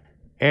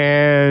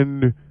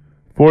 And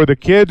for the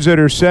kids that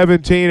are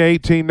 17,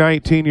 18,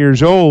 19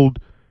 years old,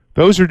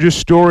 those are just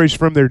stories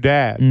from their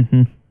dad.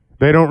 Mm-hmm.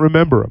 They don't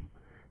remember them.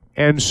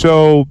 And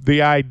so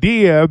the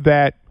idea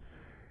that,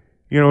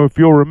 if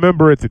you'll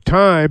remember at the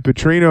time,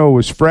 Petrino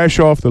was fresh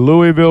off the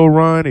Louisville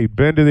run. He'd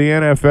been to the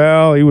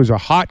NFL. He was a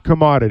hot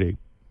commodity.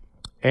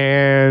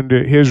 And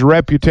his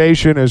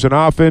reputation as an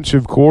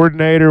offensive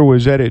coordinator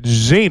was at its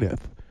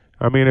zenith.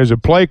 I mean, as a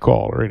play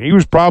caller. And he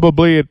was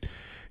probably at,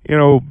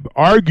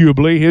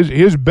 arguably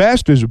his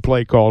best as a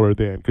play caller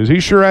then, because he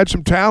sure had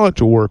some talent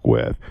to work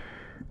with.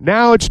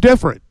 Now it's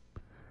different.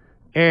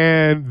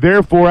 And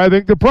therefore, I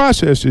think the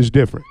process is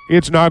different.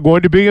 It's not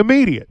going to be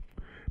immediate.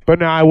 But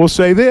now I will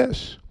say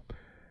this,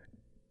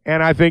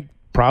 and I think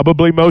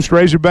probably most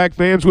Razorback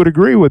fans would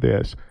agree with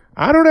this.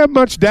 I don't have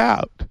much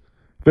doubt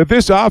that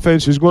this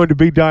offense is going to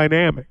be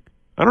dynamic.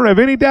 I don't have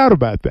any doubt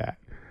about that.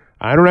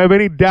 I don't have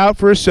any doubt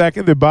for a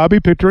second that Bobby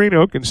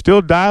Petrino can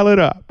still dial it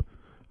up.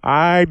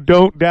 I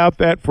don't doubt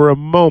that for a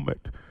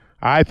moment.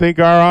 I think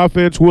our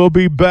offense will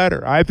be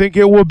better. I think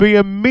it will be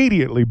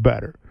immediately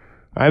better.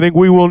 I think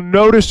we will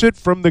notice it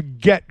from the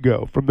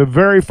get-go, from the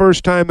very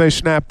first time they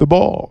snap the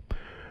ball.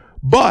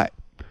 But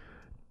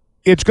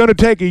it's going to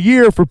take a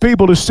year for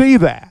people to see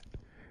that.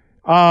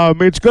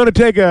 It's going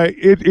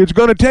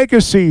to take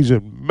a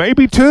season,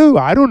 maybe two,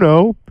 I don't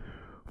know,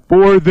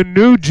 for the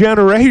new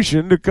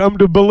generation to come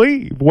to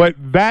believe what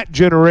that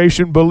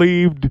generation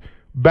believed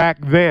back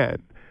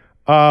then.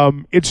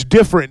 It's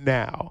different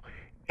now,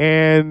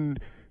 and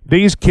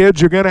these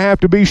kids are going to have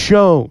to be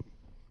shown,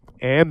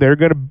 and they're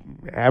going to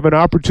have an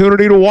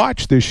opportunity to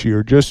watch this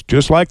year,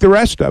 just like the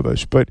rest of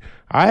us. But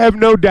I have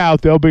no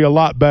doubt they'll be a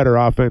lot better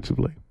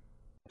offensively.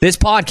 This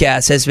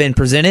podcast has been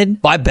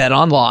presented by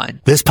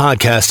BetOnline. This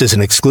podcast is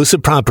an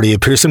exclusive property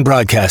of Pearson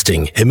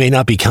Broadcasting. It may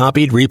not be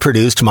copied,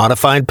 reproduced,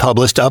 modified,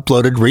 published,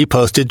 uploaded,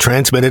 reposted,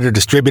 transmitted, or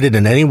distributed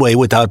in any way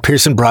without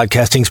Pearson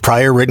Broadcasting's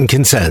prior written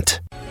consent.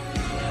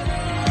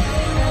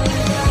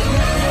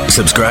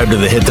 Subscribe to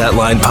the Hit That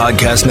Line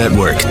Podcast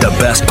Network, the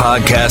best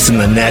podcast in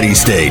the Natty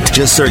State.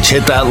 Just search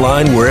Hit That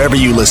Line wherever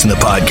you listen to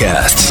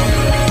podcasts.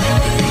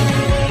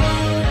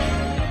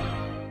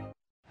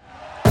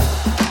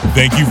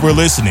 Thank you for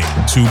listening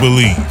to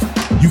Believe.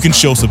 You can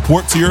show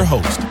support to your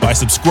host by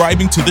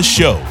subscribing to the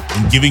show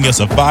and giving us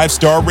a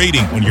 5-star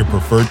rating on your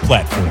preferred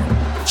platform.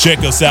 Check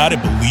us out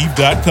at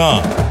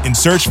Believe.com and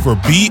search for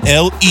BLEAV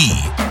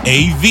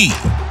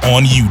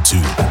on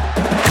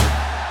YouTube.